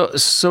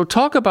 So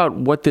talk about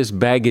what this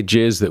baggage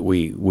is that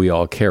we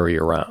all carry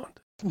around.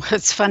 Well,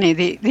 it's funny.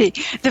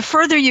 The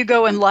further you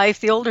go in life,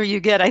 the older you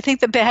get. I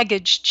think the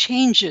baggage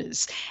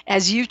changes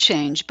as you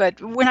change.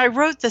 But when I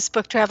wrote this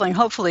book, Traveling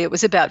Hopefully, it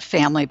was about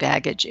family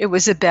baggage. It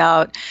was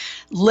about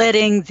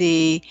letting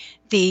the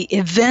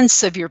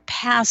events of your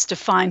past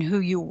define who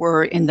you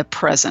were in the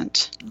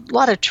present. A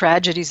lot of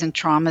tragedies and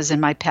traumas in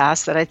my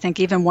past that I think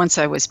even once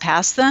I was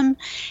past them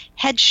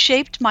had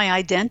shaped my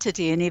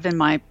identity and even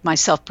my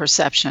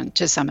self-perception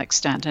to some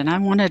extent. And I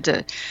wanted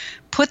to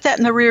put that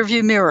in the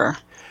rearview mirror.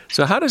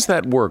 So how does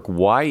that work?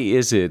 Why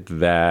is it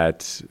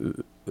that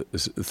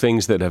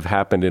things that have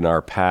happened in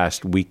our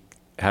past, we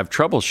have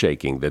trouble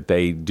shaking, that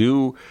they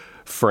do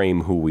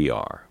frame who we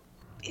are?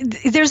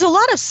 There's a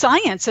lot of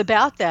science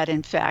about that,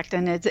 in fact,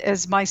 and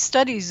as my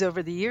studies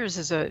over the years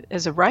as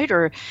a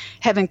writer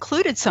have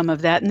included some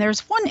of that. And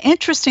there's one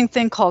interesting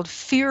thing called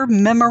fear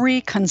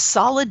memory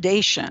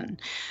consolidation.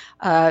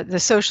 The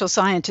social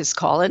scientists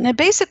call it. And it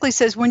basically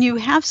says when you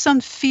have some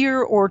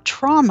fear or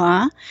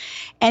trauma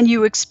and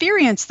you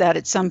experience that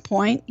at some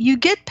point, you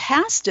get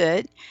past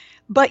it,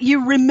 but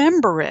you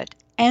remember it.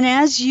 And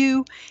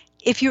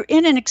if you're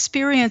in an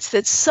experience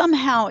that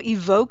somehow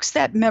evokes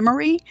that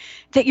memory,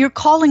 that you're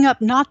calling up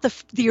not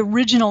the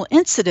original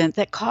incident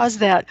that caused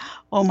that,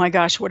 oh my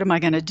gosh, what am I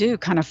going to do,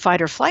 kind of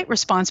fight or flight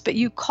response, but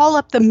you call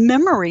up the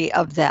memory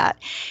of that.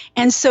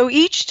 And so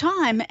each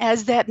time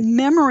as that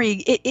memory,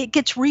 it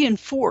gets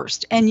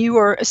reinforced, and you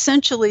are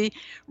essentially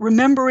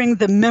remembering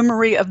the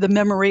memory of the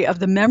memory of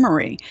the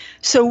memory.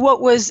 So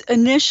what was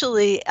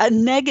initially a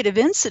negative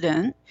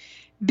incident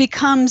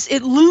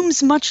it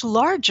looms much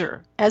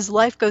larger as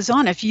life goes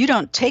on. If you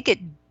don't take it,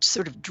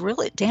 sort of drill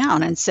it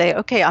down and say,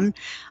 okay, I'm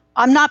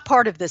not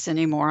part of this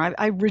anymore.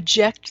 I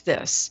reject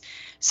this.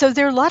 So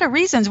there are a lot of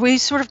reasons we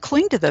sort of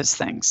cling to those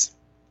things.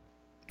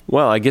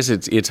 Well, I guess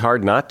it's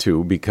hard not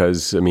to,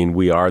 because, I mean,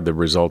 we are the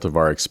result of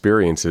our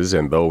experiences,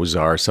 and those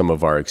are some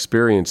of our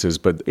experiences.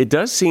 But it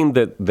does seem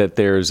that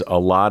there's a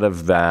lot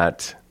of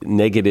that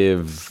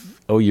negative,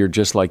 oh, you're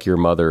just like your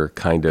mother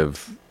kind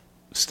of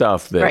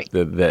stuff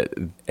that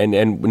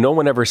and no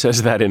one ever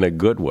says that in a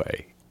good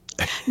way.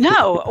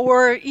 No,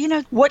 or,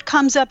 what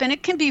comes up, and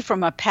it can be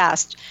from a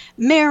past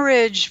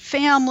marriage,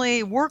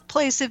 family,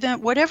 workplace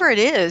event, whatever it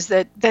is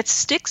that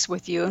sticks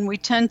with you. And we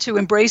tend to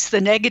embrace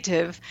the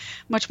negative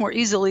much more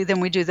easily than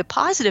we do the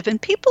positive. And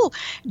people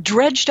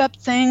dredged up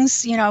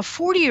things, a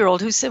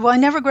 40-year-old who said, well, I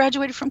never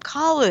graduated from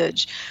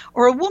college.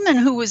 Or a woman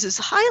who was this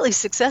highly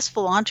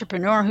successful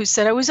entrepreneur who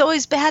said, I was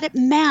always bad at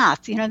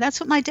math.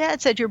 That's what my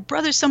dad said. Your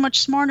brother's so much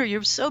smarter.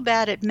 You're so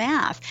bad at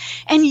math.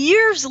 And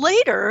years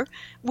later,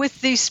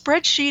 with the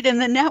spreadsheet and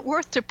the net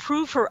worth to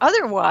prove her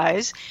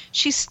otherwise,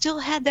 she still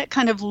had that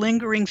kind of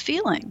lingering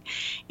feeling.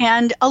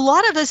 And a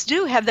lot of us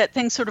do have that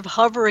thing sort of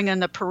hovering in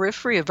the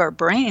periphery of our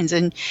brains,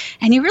 and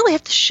you really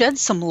have to shed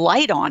some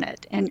light on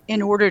it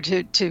in order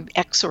to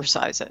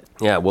exorcise it.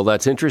 Yeah, well,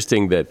 that's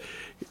interesting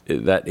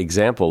that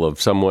example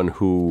of someone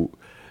who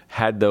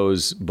had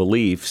those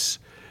beliefs,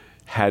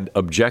 had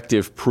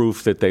objective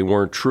proof that they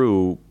weren't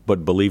true,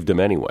 but believed them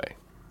anyway.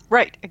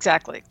 Right,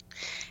 exactly.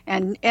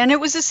 And it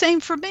was the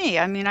same for me.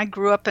 I mean, I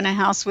grew up in a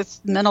house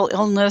with mental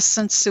illness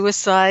and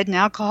suicide and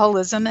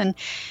alcoholism. And,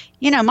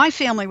 my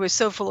family was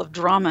so full of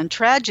drama and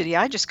tragedy,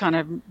 I just kind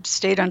of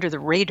stayed under the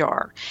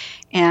radar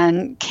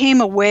and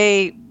came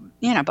away.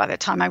 By the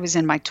time I was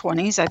in my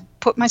 20s, I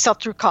put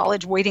myself through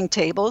college waiting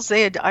tables.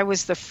 I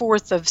was the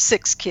fourth of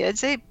 6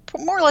 kids. They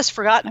more or less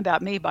forgotten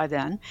about me by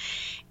then.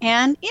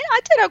 And, I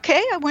did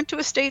okay. I went to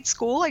a state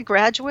school. I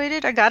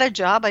graduated. I got a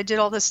job. I did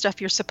all the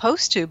stuff you're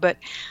supposed to. But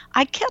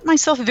I kept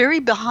myself very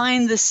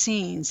behind the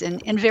scenes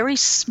and very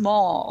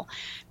small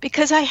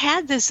because I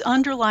had this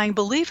underlying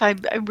belief. I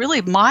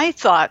really, my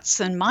thoughts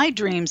and my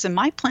dreams and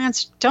my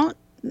plans don't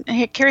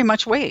carry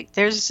much weight.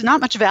 There's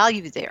not much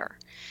value there.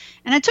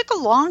 And it took a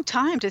long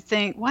time to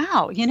think,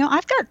 wow,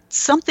 I've got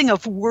something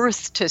of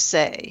worth to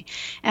say.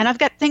 And I've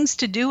got things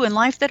to do in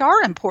life that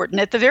are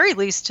important, at the very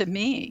least to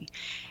me.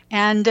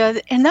 And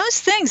those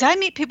things, I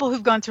meet people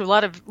who've gone through a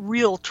lot of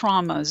real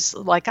traumas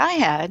like I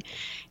had.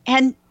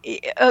 And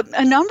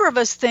a number of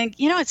us think,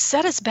 it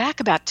set us back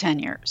about 10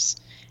 years.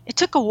 It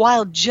took a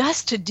while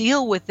just to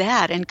deal with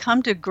that and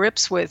come to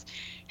grips with,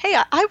 hey,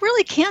 I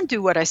really can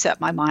do what I set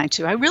my mind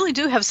to. I really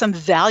do have some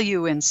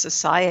value in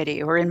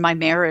society or in my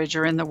marriage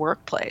or in the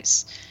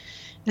workplace.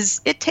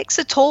 It takes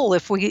a toll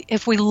if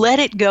we let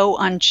it go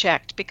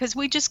unchecked because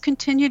we just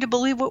continue to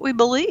believe what we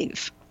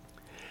believe.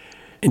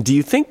 And do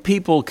you think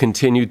people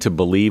continue to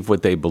believe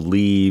what they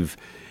believe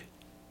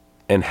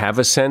and have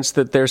a sense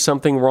that there's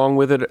something wrong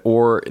with it,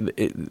 or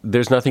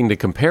there's nothing to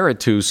compare it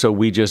to, so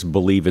we just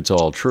believe it's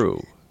all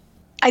true?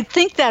 I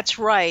think that's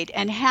right.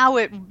 And how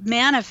it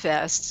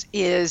manifests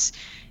is,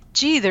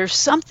 gee, there's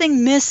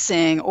something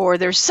missing, or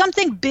there's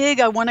something big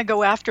I want to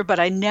go after, but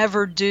I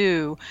never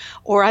do.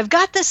 Or I've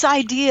got this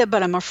idea,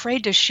 but I'm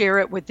afraid to share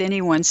it with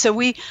anyone.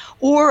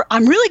 Or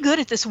I'm really good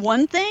at this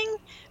one thing,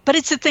 but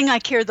it's the thing I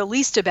care the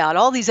least about.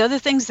 All these other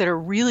things that are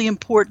really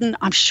important,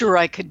 I'm sure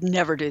I could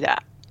never do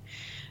that.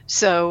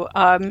 So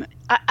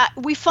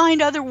we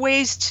find other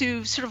ways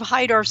to sort of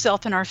hide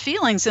ourselves and our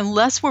feelings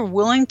unless we're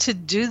willing to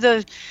do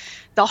the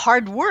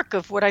hard work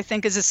of what I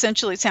think is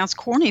essentially, it sounds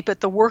corny, but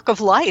the work of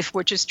life,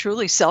 which is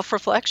truly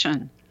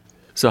self-reflection.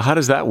 So how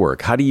does that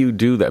work? How do you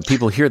do that?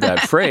 People hear that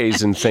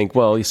phrase and think,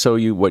 well, so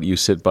you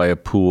sit by a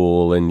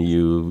pool and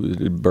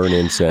you burn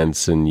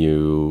incense and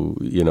you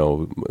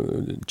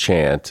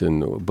chant,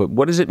 but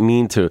what does it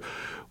mean to,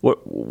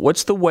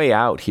 what's the way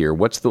out here?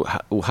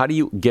 How do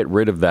you get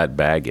rid of that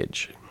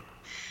baggage?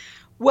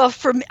 Well,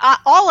 for me,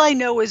 all I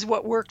know is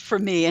what worked for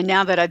me. And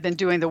now that I've been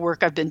doing the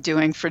work I've been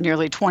doing for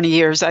nearly 20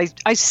 years,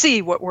 I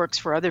see what works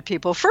for other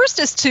people. First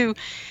is to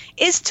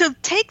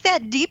take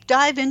that deep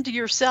dive into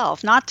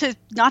yourself, not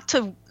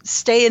to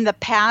stay in the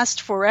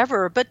past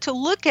forever, but to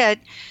look at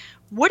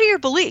what are your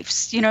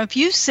beliefs? If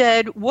you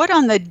said, what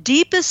on the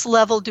deepest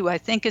level do I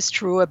think is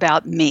true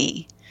about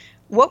me?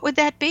 What would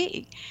that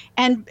be?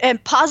 And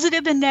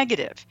positive and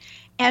negative.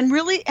 And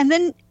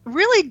then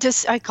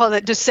I call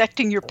that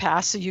dissecting your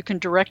past so you can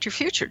direct your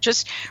future.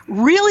 Just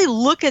really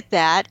look at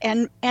that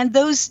and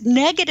those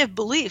negative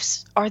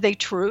beliefs. Are they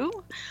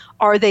true?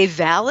 Are they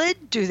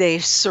valid? Do they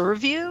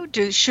serve you?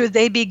 Should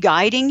they be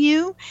guiding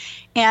you?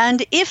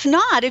 And if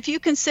not, if you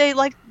can say,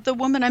 like the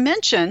woman I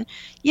mentioned,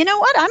 you know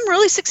what? I'm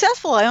really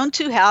successful. I own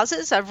 2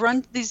 houses. I've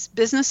run these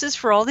businesses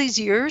for all these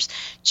years.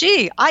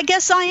 Gee, I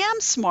guess I am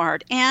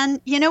smart. And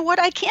you know what?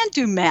 I can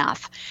do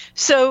math.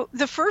 So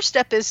the first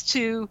step is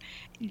to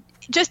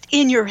just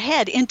in your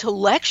head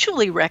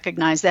intellectually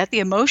recognize that. The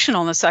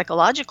emotional and the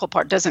psychological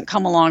part doesn't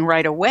come along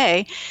right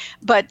away.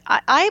 But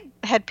I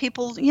had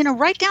people,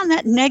 write down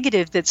that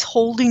negative that's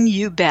holding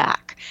you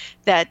back,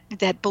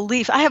 that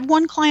belief. I have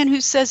one client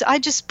who says,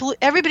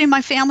 everybody in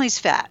my family's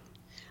fat.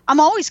 I'm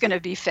always going to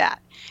be fat.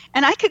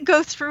 And I could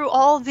go through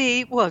all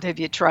have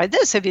you tried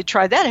this? Have you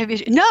tried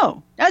that?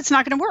 No, it's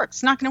not going to work.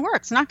 It's not going to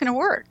work. It's not going to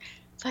work.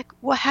 It's like,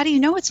 well, how do you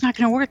know it's not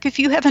going to work if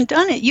you haven't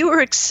done it? You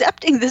are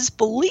accepting this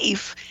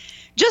belief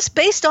just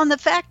based on the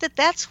fact that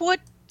that's what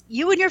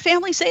you and your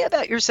family say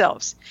about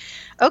yourselves.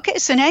 Okay,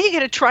 so now you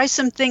got to try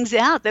some things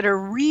out that are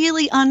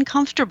really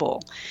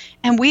uncomfortable.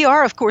 And we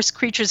are, of course,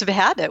 creatures of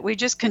habit. We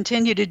just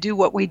continue to do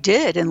what we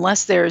did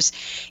unless there's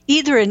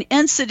either an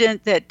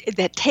incident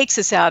that takes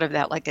us out of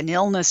that, like an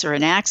illness or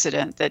an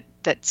accident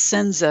that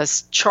sends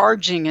us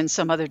charging in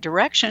some other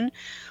direction,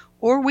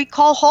 or we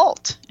call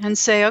halt and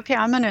say, okay,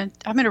 I'm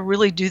gonna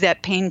really do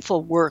that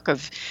painful work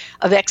of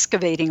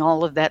excavating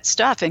all of that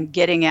stuff and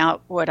getting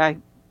out what I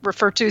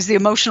refer to as the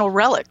emotional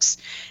relics.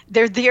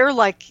 They're there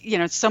like,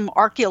 some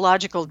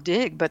archaeological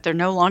dig, but they're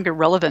no longer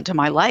relevant to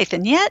my life.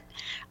 And yet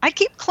I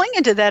keep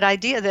clinging to that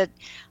idea that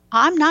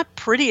I'm not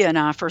pretty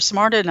enough or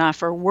smart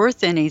enough or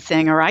worth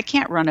anything, or I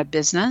can't run a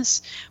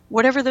business,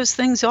 whatever those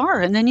things are.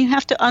 And then you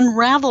have to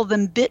unravel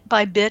them bit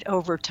by bit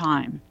over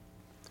time.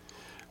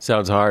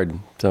 Sounds hard.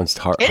 Sounds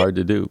hard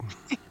to do.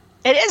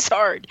 It is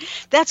hard.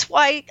 That's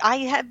why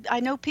I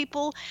know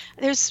people.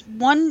 There's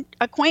one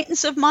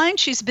acquaintance of mine.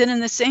 She's been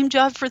in the same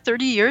job for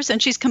 30 years,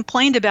 and she's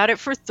complained about it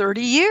for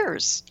 30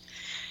 years,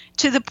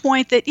 to the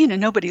point that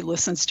nobody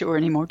listens to her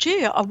anymore.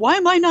 Gee, why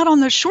am I not on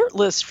the short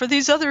list for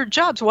these other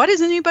jobs? Why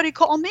doesn't anybody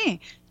call me?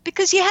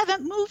 Because you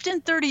haven't moved in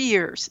 30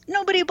 years.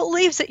 Nobody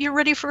believes that you're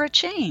ready for a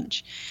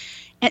change.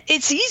 And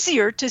it's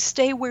easier to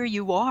stay where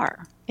you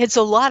are. It's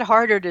a lot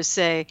harder to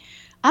say,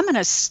 I'm going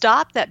to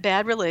stop that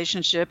bad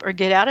relationship or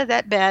get out of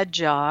that bad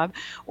job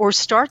or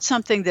start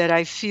something that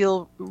I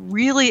feel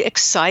really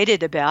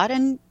excited about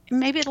and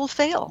maybe it'll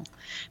fail.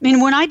 I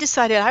mean, when I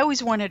decided, I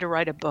always wanted to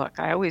write a book.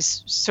 I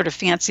always sort of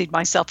fancied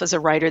myself as a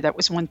writer. That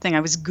was one thing I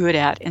was good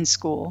at in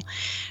school.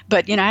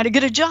 But, I had to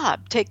get a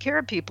job, take care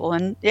of people.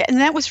 And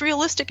that was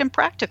realistic and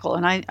practical.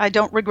 And I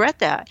don't regret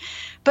that.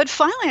 But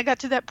finally, I got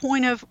to that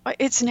point of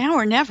it's now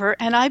or never.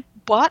 And I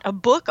bought a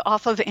book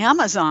off of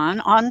Amazon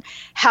on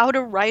how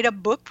to write a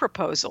book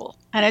proposal.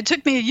 And it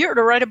took me a year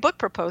to write a book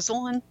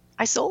proposal, and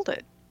I sold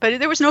it. But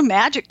there was no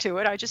magic to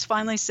it. I just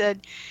finally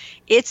said,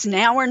 it's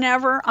now or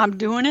never. I'm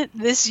doing it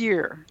this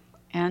year.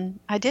 And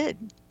I did.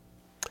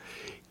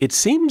 It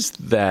seems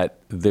that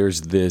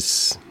there's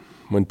this,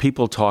 when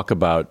people talk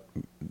about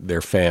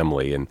their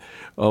family and,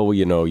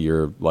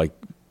 you're like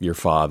your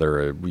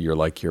father, or you're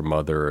like your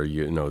mother, or,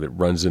 that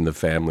runs in the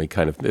family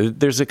kind of,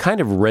 there's a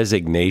kind of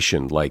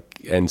resignation,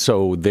 and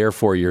so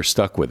therefore you're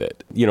stuck with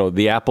it.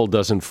 The apple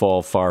doesn't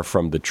fall far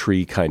from the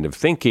tree kind of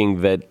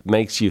thinking that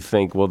makes you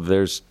think, well,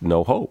 there's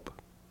no hope.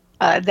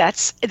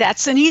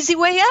 That's an easy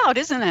way out,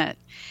 isn't it?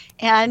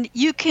 And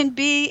you can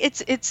be,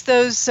 it's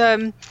those,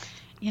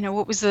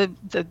 what was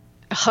the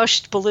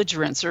hushed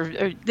belligerents,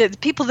 or the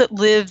people that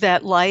live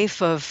that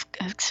life of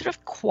sort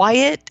of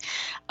quiet,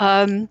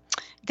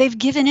 they've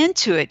given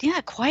into it.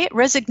 Yeah, quiet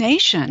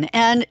resignation.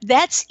 And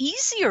that's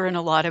easier in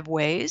a lot of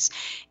ways.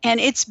 And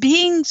it's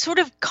being sort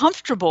of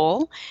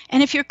comfortable.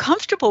 And if you're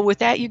comfortable with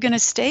that, you're going to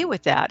stay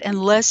with that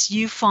unless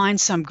you find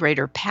some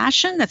greater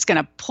passion that's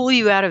going to pull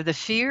you out of the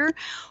fear,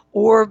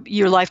 or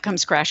your life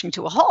comes crashing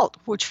to a halt,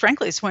 which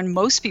frankly is when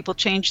most people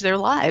change their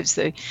lives.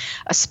 A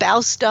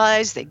spouse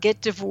dies, they get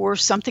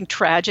divorced, something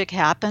tragic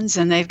happens,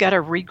 and they've got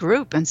to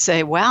regroup and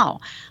say, wow,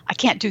 I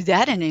can't do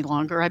that any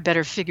longer. I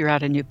better figure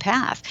out a new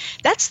path.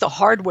 That's the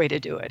hard way to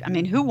do it. I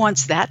mean, who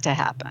wants that to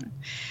happen?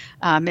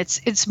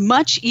 It's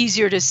much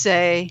easier to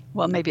say,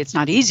 well, maybe it's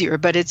not easier,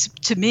 but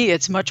to me,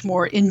 it's much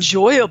more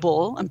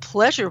enjoyable and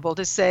pleasurable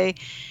to say,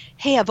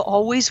 hey, I've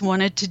always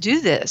wanted to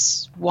do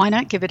this. Why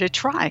not give it a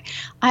try?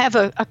 I have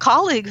a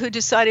colleague who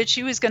decided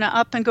she was going to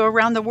up and go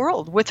around the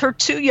world with her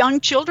 2 young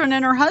children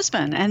and her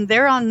husband. And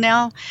they're on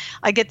now,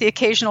 I get the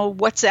occasional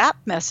WhatsApp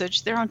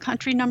message, they're on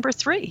country number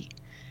 3.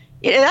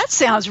 That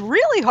sounds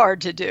really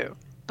hard to do.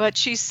 But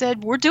she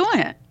said, we're doing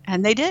it.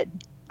 And they did.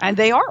 And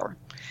they are.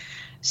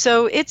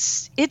 So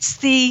it's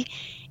the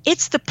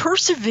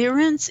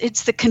perseverance,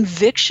 it's the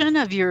conviction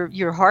of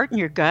your heart and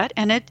your gut.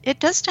 And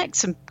it does take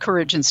some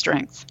courage and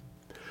strength.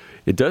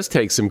 It does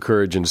take some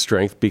courage and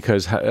strength,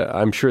 because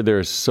I'm sure there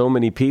are so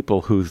many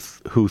people who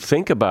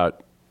think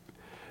about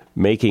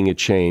making a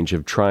change,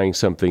 of trying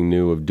something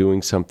new, of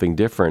doing something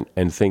different,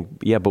 and think,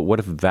 yeah, but what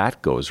if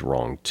that goes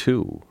wrong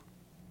too?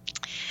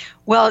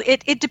 Well,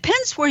 it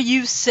depends where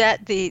you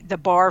set the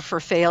bar for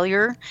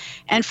failure.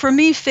 And for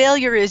me,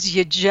 failure is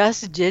you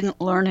just didn't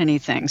learn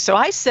anything. So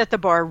I set the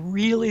bar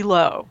really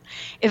low.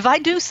 If I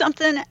do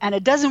something and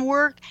it doesn't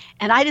work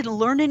and I didn't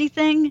learn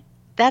anything,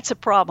 that's a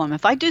problem.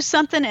 If I do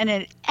something and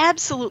it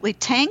absolutely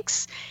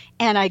tanks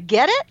and I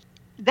get it,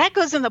 that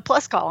goes in the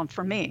plus column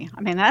for me.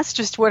 I mean, that's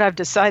just what I've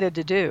decided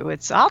to do.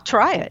 I'll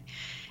try it.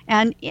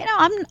 And,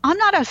 I'm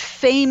not a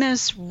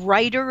famous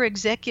writer,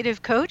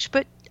 executive coach,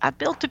 but I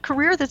built a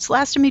career that's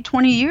lasted me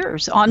 20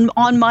 years on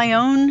my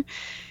own,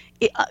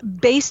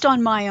 based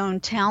on my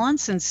own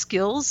talents and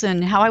skills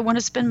and how I want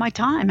to spend my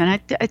time.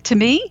 And to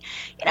me,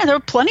 there are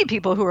plenty of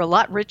people who are a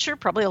lot richer,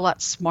 probably a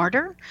lot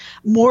smarter,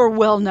 more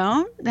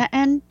well-known,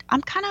 and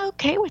I'm kind of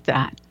okay with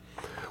that.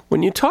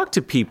 When you talk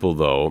to people,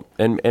 though,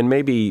 and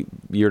maybe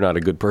you're not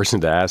a good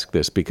person to ask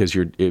this because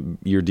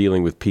you're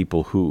dealing with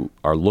people who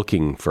are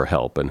looking for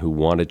help and who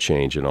want to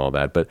change and all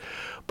that, but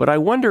I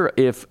wonder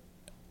if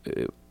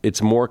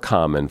it's more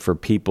common for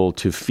people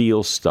to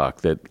feel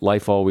stuck, that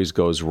life always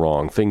goes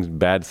wrong,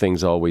 bad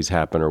things always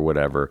happen or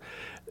whatever,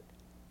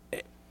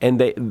 and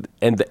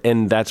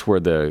that's where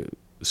the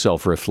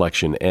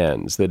self-reflection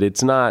ends.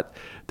 That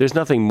there's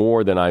nothing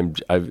more than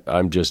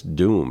I'm just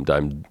doomed.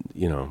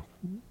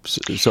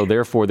 So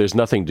therefore there's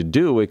nothing to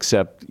do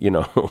except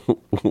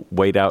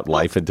wait out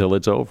life until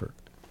it's over.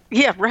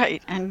 Yeah,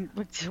 right. And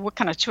what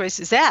kind of choice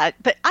is that?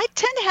 But I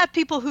tend to have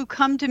people who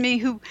come to me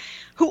who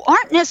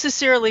aren't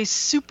necessarily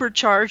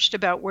supercharged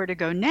about where to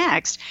go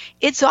next.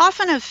 It's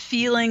often a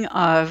feeling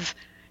of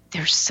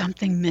there's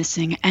something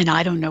missing and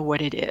I don't know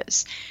what it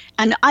is.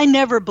 And I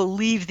never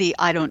believe the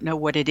I don't know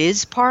what it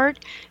is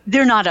part.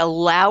 They're not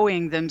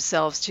allowing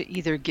themselves to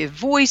either give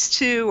voice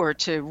to or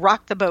to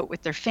rock the boat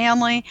with their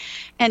family.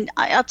 And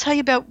I'll tell you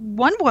about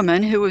one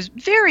woman who was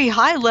very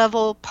high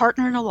level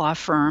partner in a law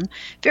firm,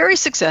 very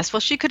successful.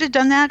 She could have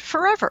done that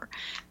forever.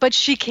 But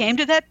she came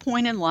to that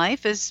point in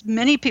life, as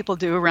many people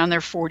do around their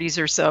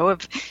 40s or so,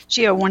 of,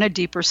 gee, I want a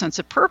deeper sense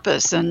of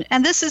purpose. And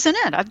this isn't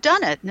it. I've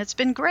done it and it's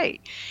been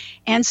great.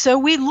 And so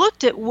we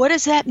looked at what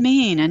does that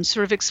mean and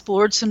sort of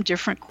explored some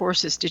different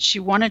courses. Did she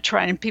want to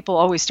try? And people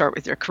always start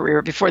with their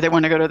career before they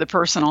want to go to the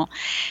personal.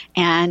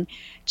 And,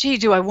 gee,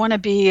 do I want to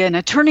be an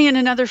attorney in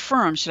another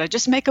firm? Should I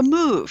just make a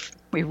move?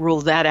 We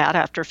ruled that out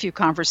after a few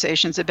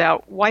conversations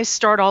about why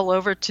start all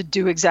over to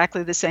do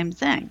exactly the same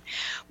thing.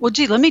 Well,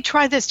 gee, let me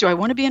try this. Do I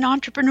want to be an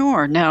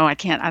entrepreneur? No, I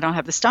can't. I don't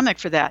have the stomach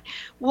for that.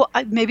 Well,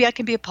 maybe I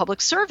can be a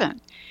public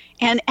servant.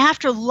 And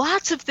after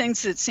lots of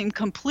things that seemed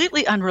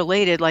completely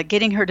unrelated, like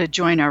getting her to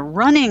join a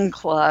running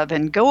club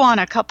and go on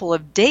a couple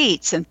of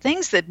dates and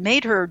things that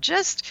made her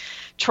just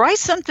try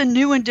something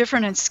new and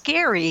different and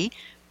scary,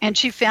 and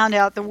she found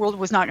out the world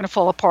was not going to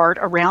fall apart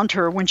around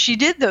her when she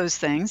did those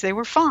things. They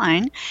were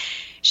fine.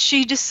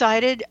 She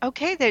decided,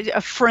 okay,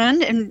 a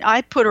friend, and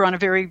I put her on a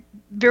very,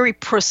 very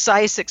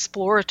precise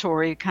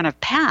exploratory kind of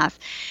path.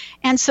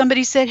 And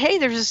somebody said, hey,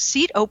 there's a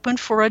seat open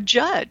for a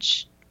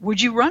judge. Would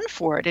you run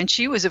for it? And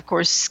she was, of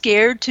course,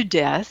 scared to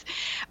death,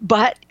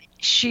 but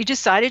she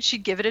decided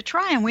she'd give it a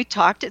try, and we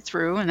talked it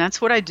through, and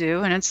that's what I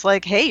do. And it's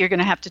like, hey, you're going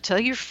to have to tell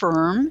your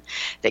firm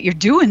that you're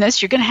doing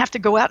this. You're going to have to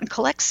go out and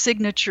collect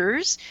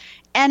signatures,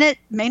 and it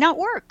may not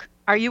work.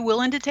 Are you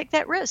willing to take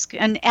that risk?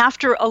 And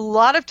after a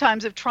lot of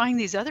times of trying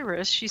these other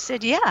risks, she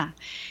said, yeah.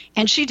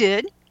 And she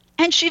did,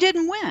 and she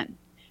didn't win.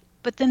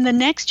 But then the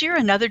next year,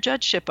 another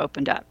judgeship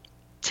opened up.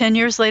 10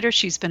 years later,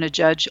 she's been a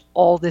judge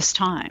all this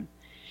time.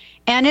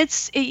 And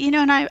it's,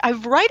 and I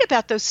write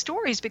about those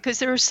stories because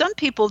there are some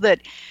people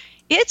that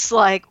it's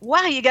like,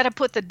 wow, you got to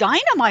put the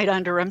dynamite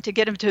under them to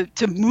get them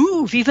to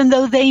move, even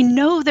though they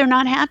know they're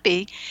not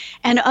happy.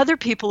 And other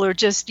people are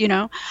just,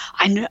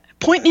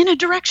 point me in a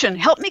direction,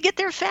 help me get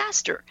there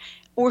faster,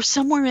 or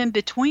somewhere in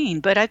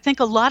between. But I think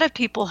a lot of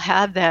people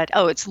have that,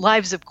 it's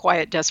lives of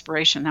quiet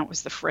desperation. That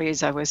was the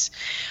phrase I was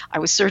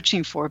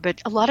searching for.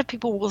 But a lot of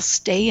people will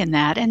stay in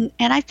that. And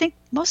I think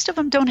most of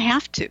them don't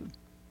have to.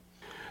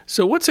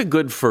 So what's a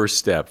good first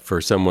step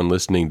for someone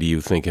listening to you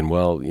thinking,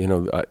 well,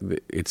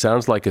 it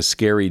sounds like a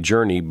scary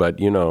journey, but,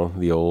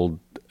 the old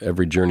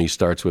every journey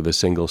starts with a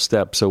single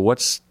step. So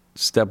what's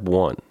step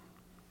one?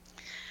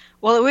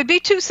 Well, it would be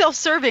too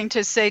self-serving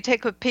to say,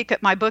 take a peek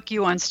at my book,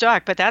 You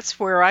Unstuck, but that's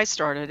where I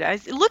started.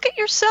 Look at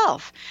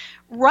yourself.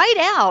 Write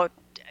out.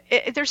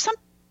 There's some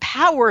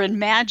power and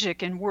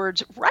magic in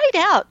words. Write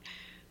out.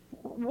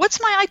 What's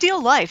my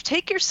ideal life?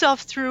 Take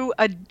yourself through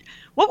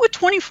what would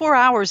 24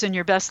 hours in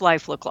your best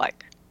life look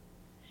like?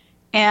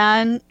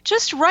 And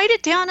just write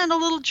it down in a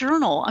little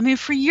journal. I mean,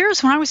 for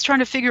years when I was trying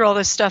to figure all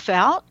this stuff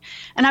out,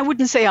 and I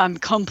wouldn't say I'm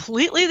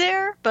completely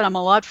there, but I'm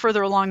a lot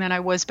further along than I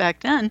was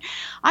back then,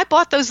 I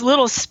bought those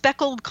little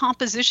speckled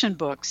composition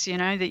books,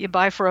 that you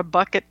buy for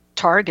 $1 at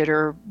Target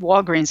or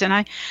Walgreens.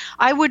 And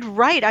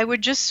I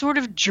would just sort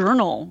of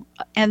journal,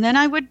 and then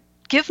I would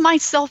give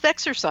myself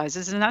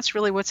exercises. And that's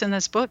really what's in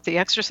this book. The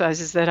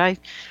exercises that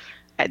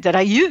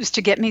I use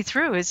to get me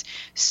through is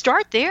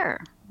start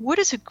there. What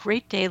does a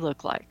great day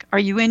look like? Are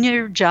you in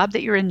your job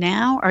that you're in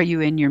now? Are you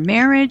in your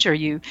marriage? Are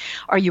you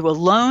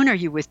alone? Are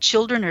you with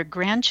children or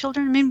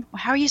grandchildren? I mean,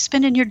 how are you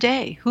spending your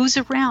day? Who's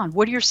around?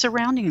 What are your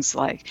surroundings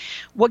like?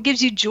 What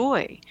gives you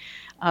joy?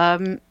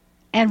 And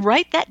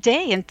write that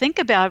day and think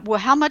about, well,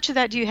 how much of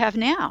that do you have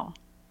now?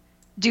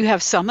 Do you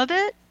have some of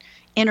it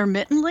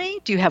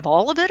intermittently? Do you have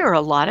all of it or a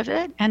lot of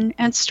it?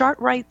 And start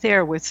right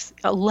there with,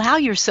 allow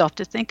yourself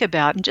to think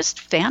about and just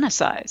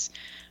fantasize.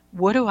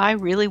 What do I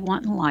really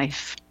want in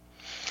life?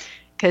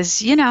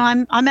 Because,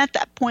 I'm at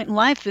that point in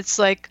life. It's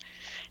like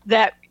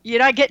that you're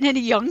not getting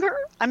any younger.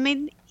 I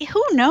mean,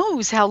 who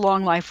knows how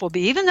long life will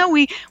be? Even though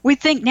we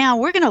think now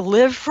we're going to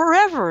live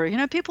forever.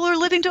 People are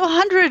living to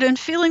 100 and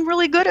feeling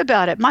really good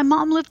about it. My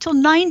mom lived till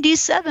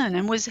 97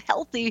 and was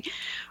healthy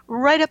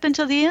right up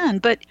until the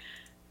end. But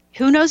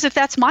who knows if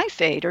that's my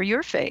fate or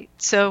your fate?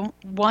 So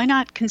why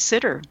not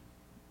consider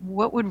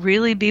what would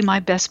really be my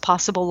best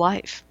possible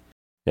life?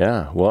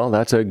 Yeah, well,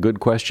 that's a good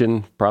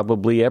question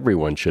probably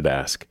everyone should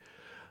ask.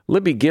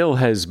 Libby Gill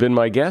has been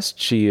my guest.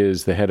 She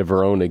is the head of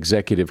her own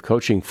executive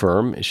coaching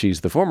firm.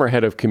 She's the former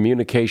head of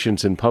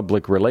communications and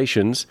public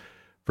relations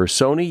for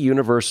Sony,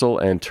 Universal,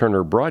 and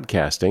Turner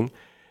Broadcasting.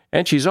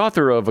 And she's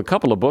author of a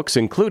couple of books,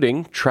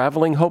 including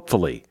Traveling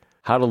Hopefully,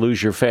 How to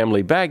Lose Your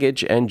Family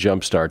Baggage and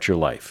Jumpstart Your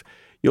Life.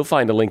 You'll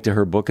find a link to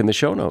her book in the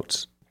show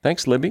notes.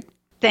 Thanks, Libby.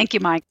 Thank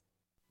you, Mike.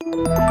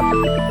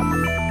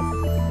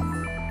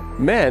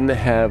 Men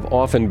have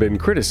often been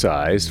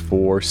criticized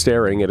for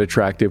staring at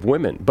attractive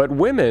women, but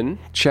women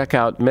check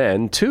out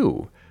men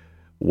too.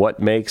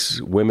 What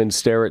makes women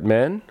stare at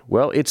men?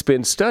 Well, it's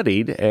been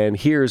studied, and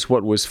here's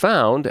what was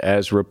found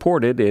as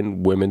reported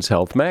in Women's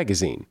Health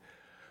magazine.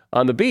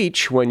 On the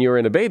beach, when you're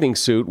in a bathing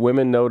suit,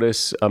 women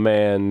notice a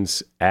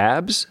man's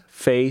abs,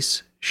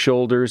 face,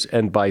 shoulders,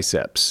 and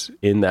biceps,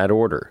 in that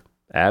order.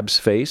 Abs,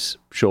 face,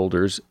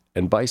 shoulders,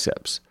 and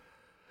biceps.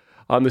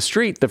 On the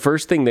street, the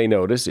first thing they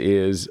notice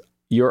is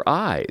your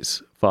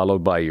eyes,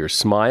 followed by your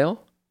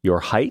smile, your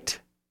height,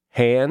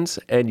 hands,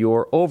 and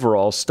your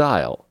overall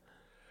style.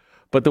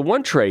 But the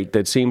one trait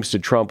that seems to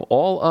trump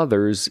all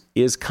others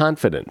is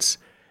confidence.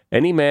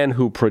 Any man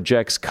who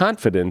projects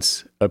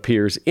confidence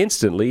appears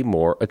instantly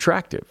more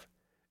attractive.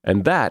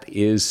 And that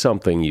is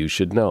something you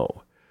should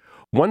know.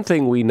 One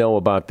thing we know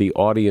about the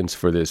audience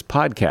for this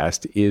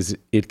podcast is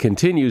it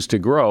continues to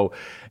grow,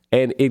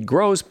 And it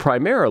grows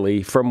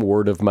primarily from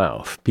word of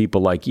mouth,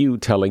 people like you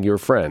telling your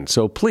friends.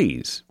 So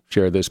please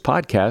share this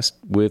podcast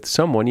with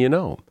someone you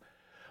know.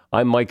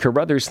 I'm Mike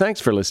Carruthers.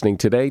 Thanks for listening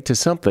today to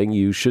Something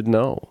You Should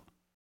Know.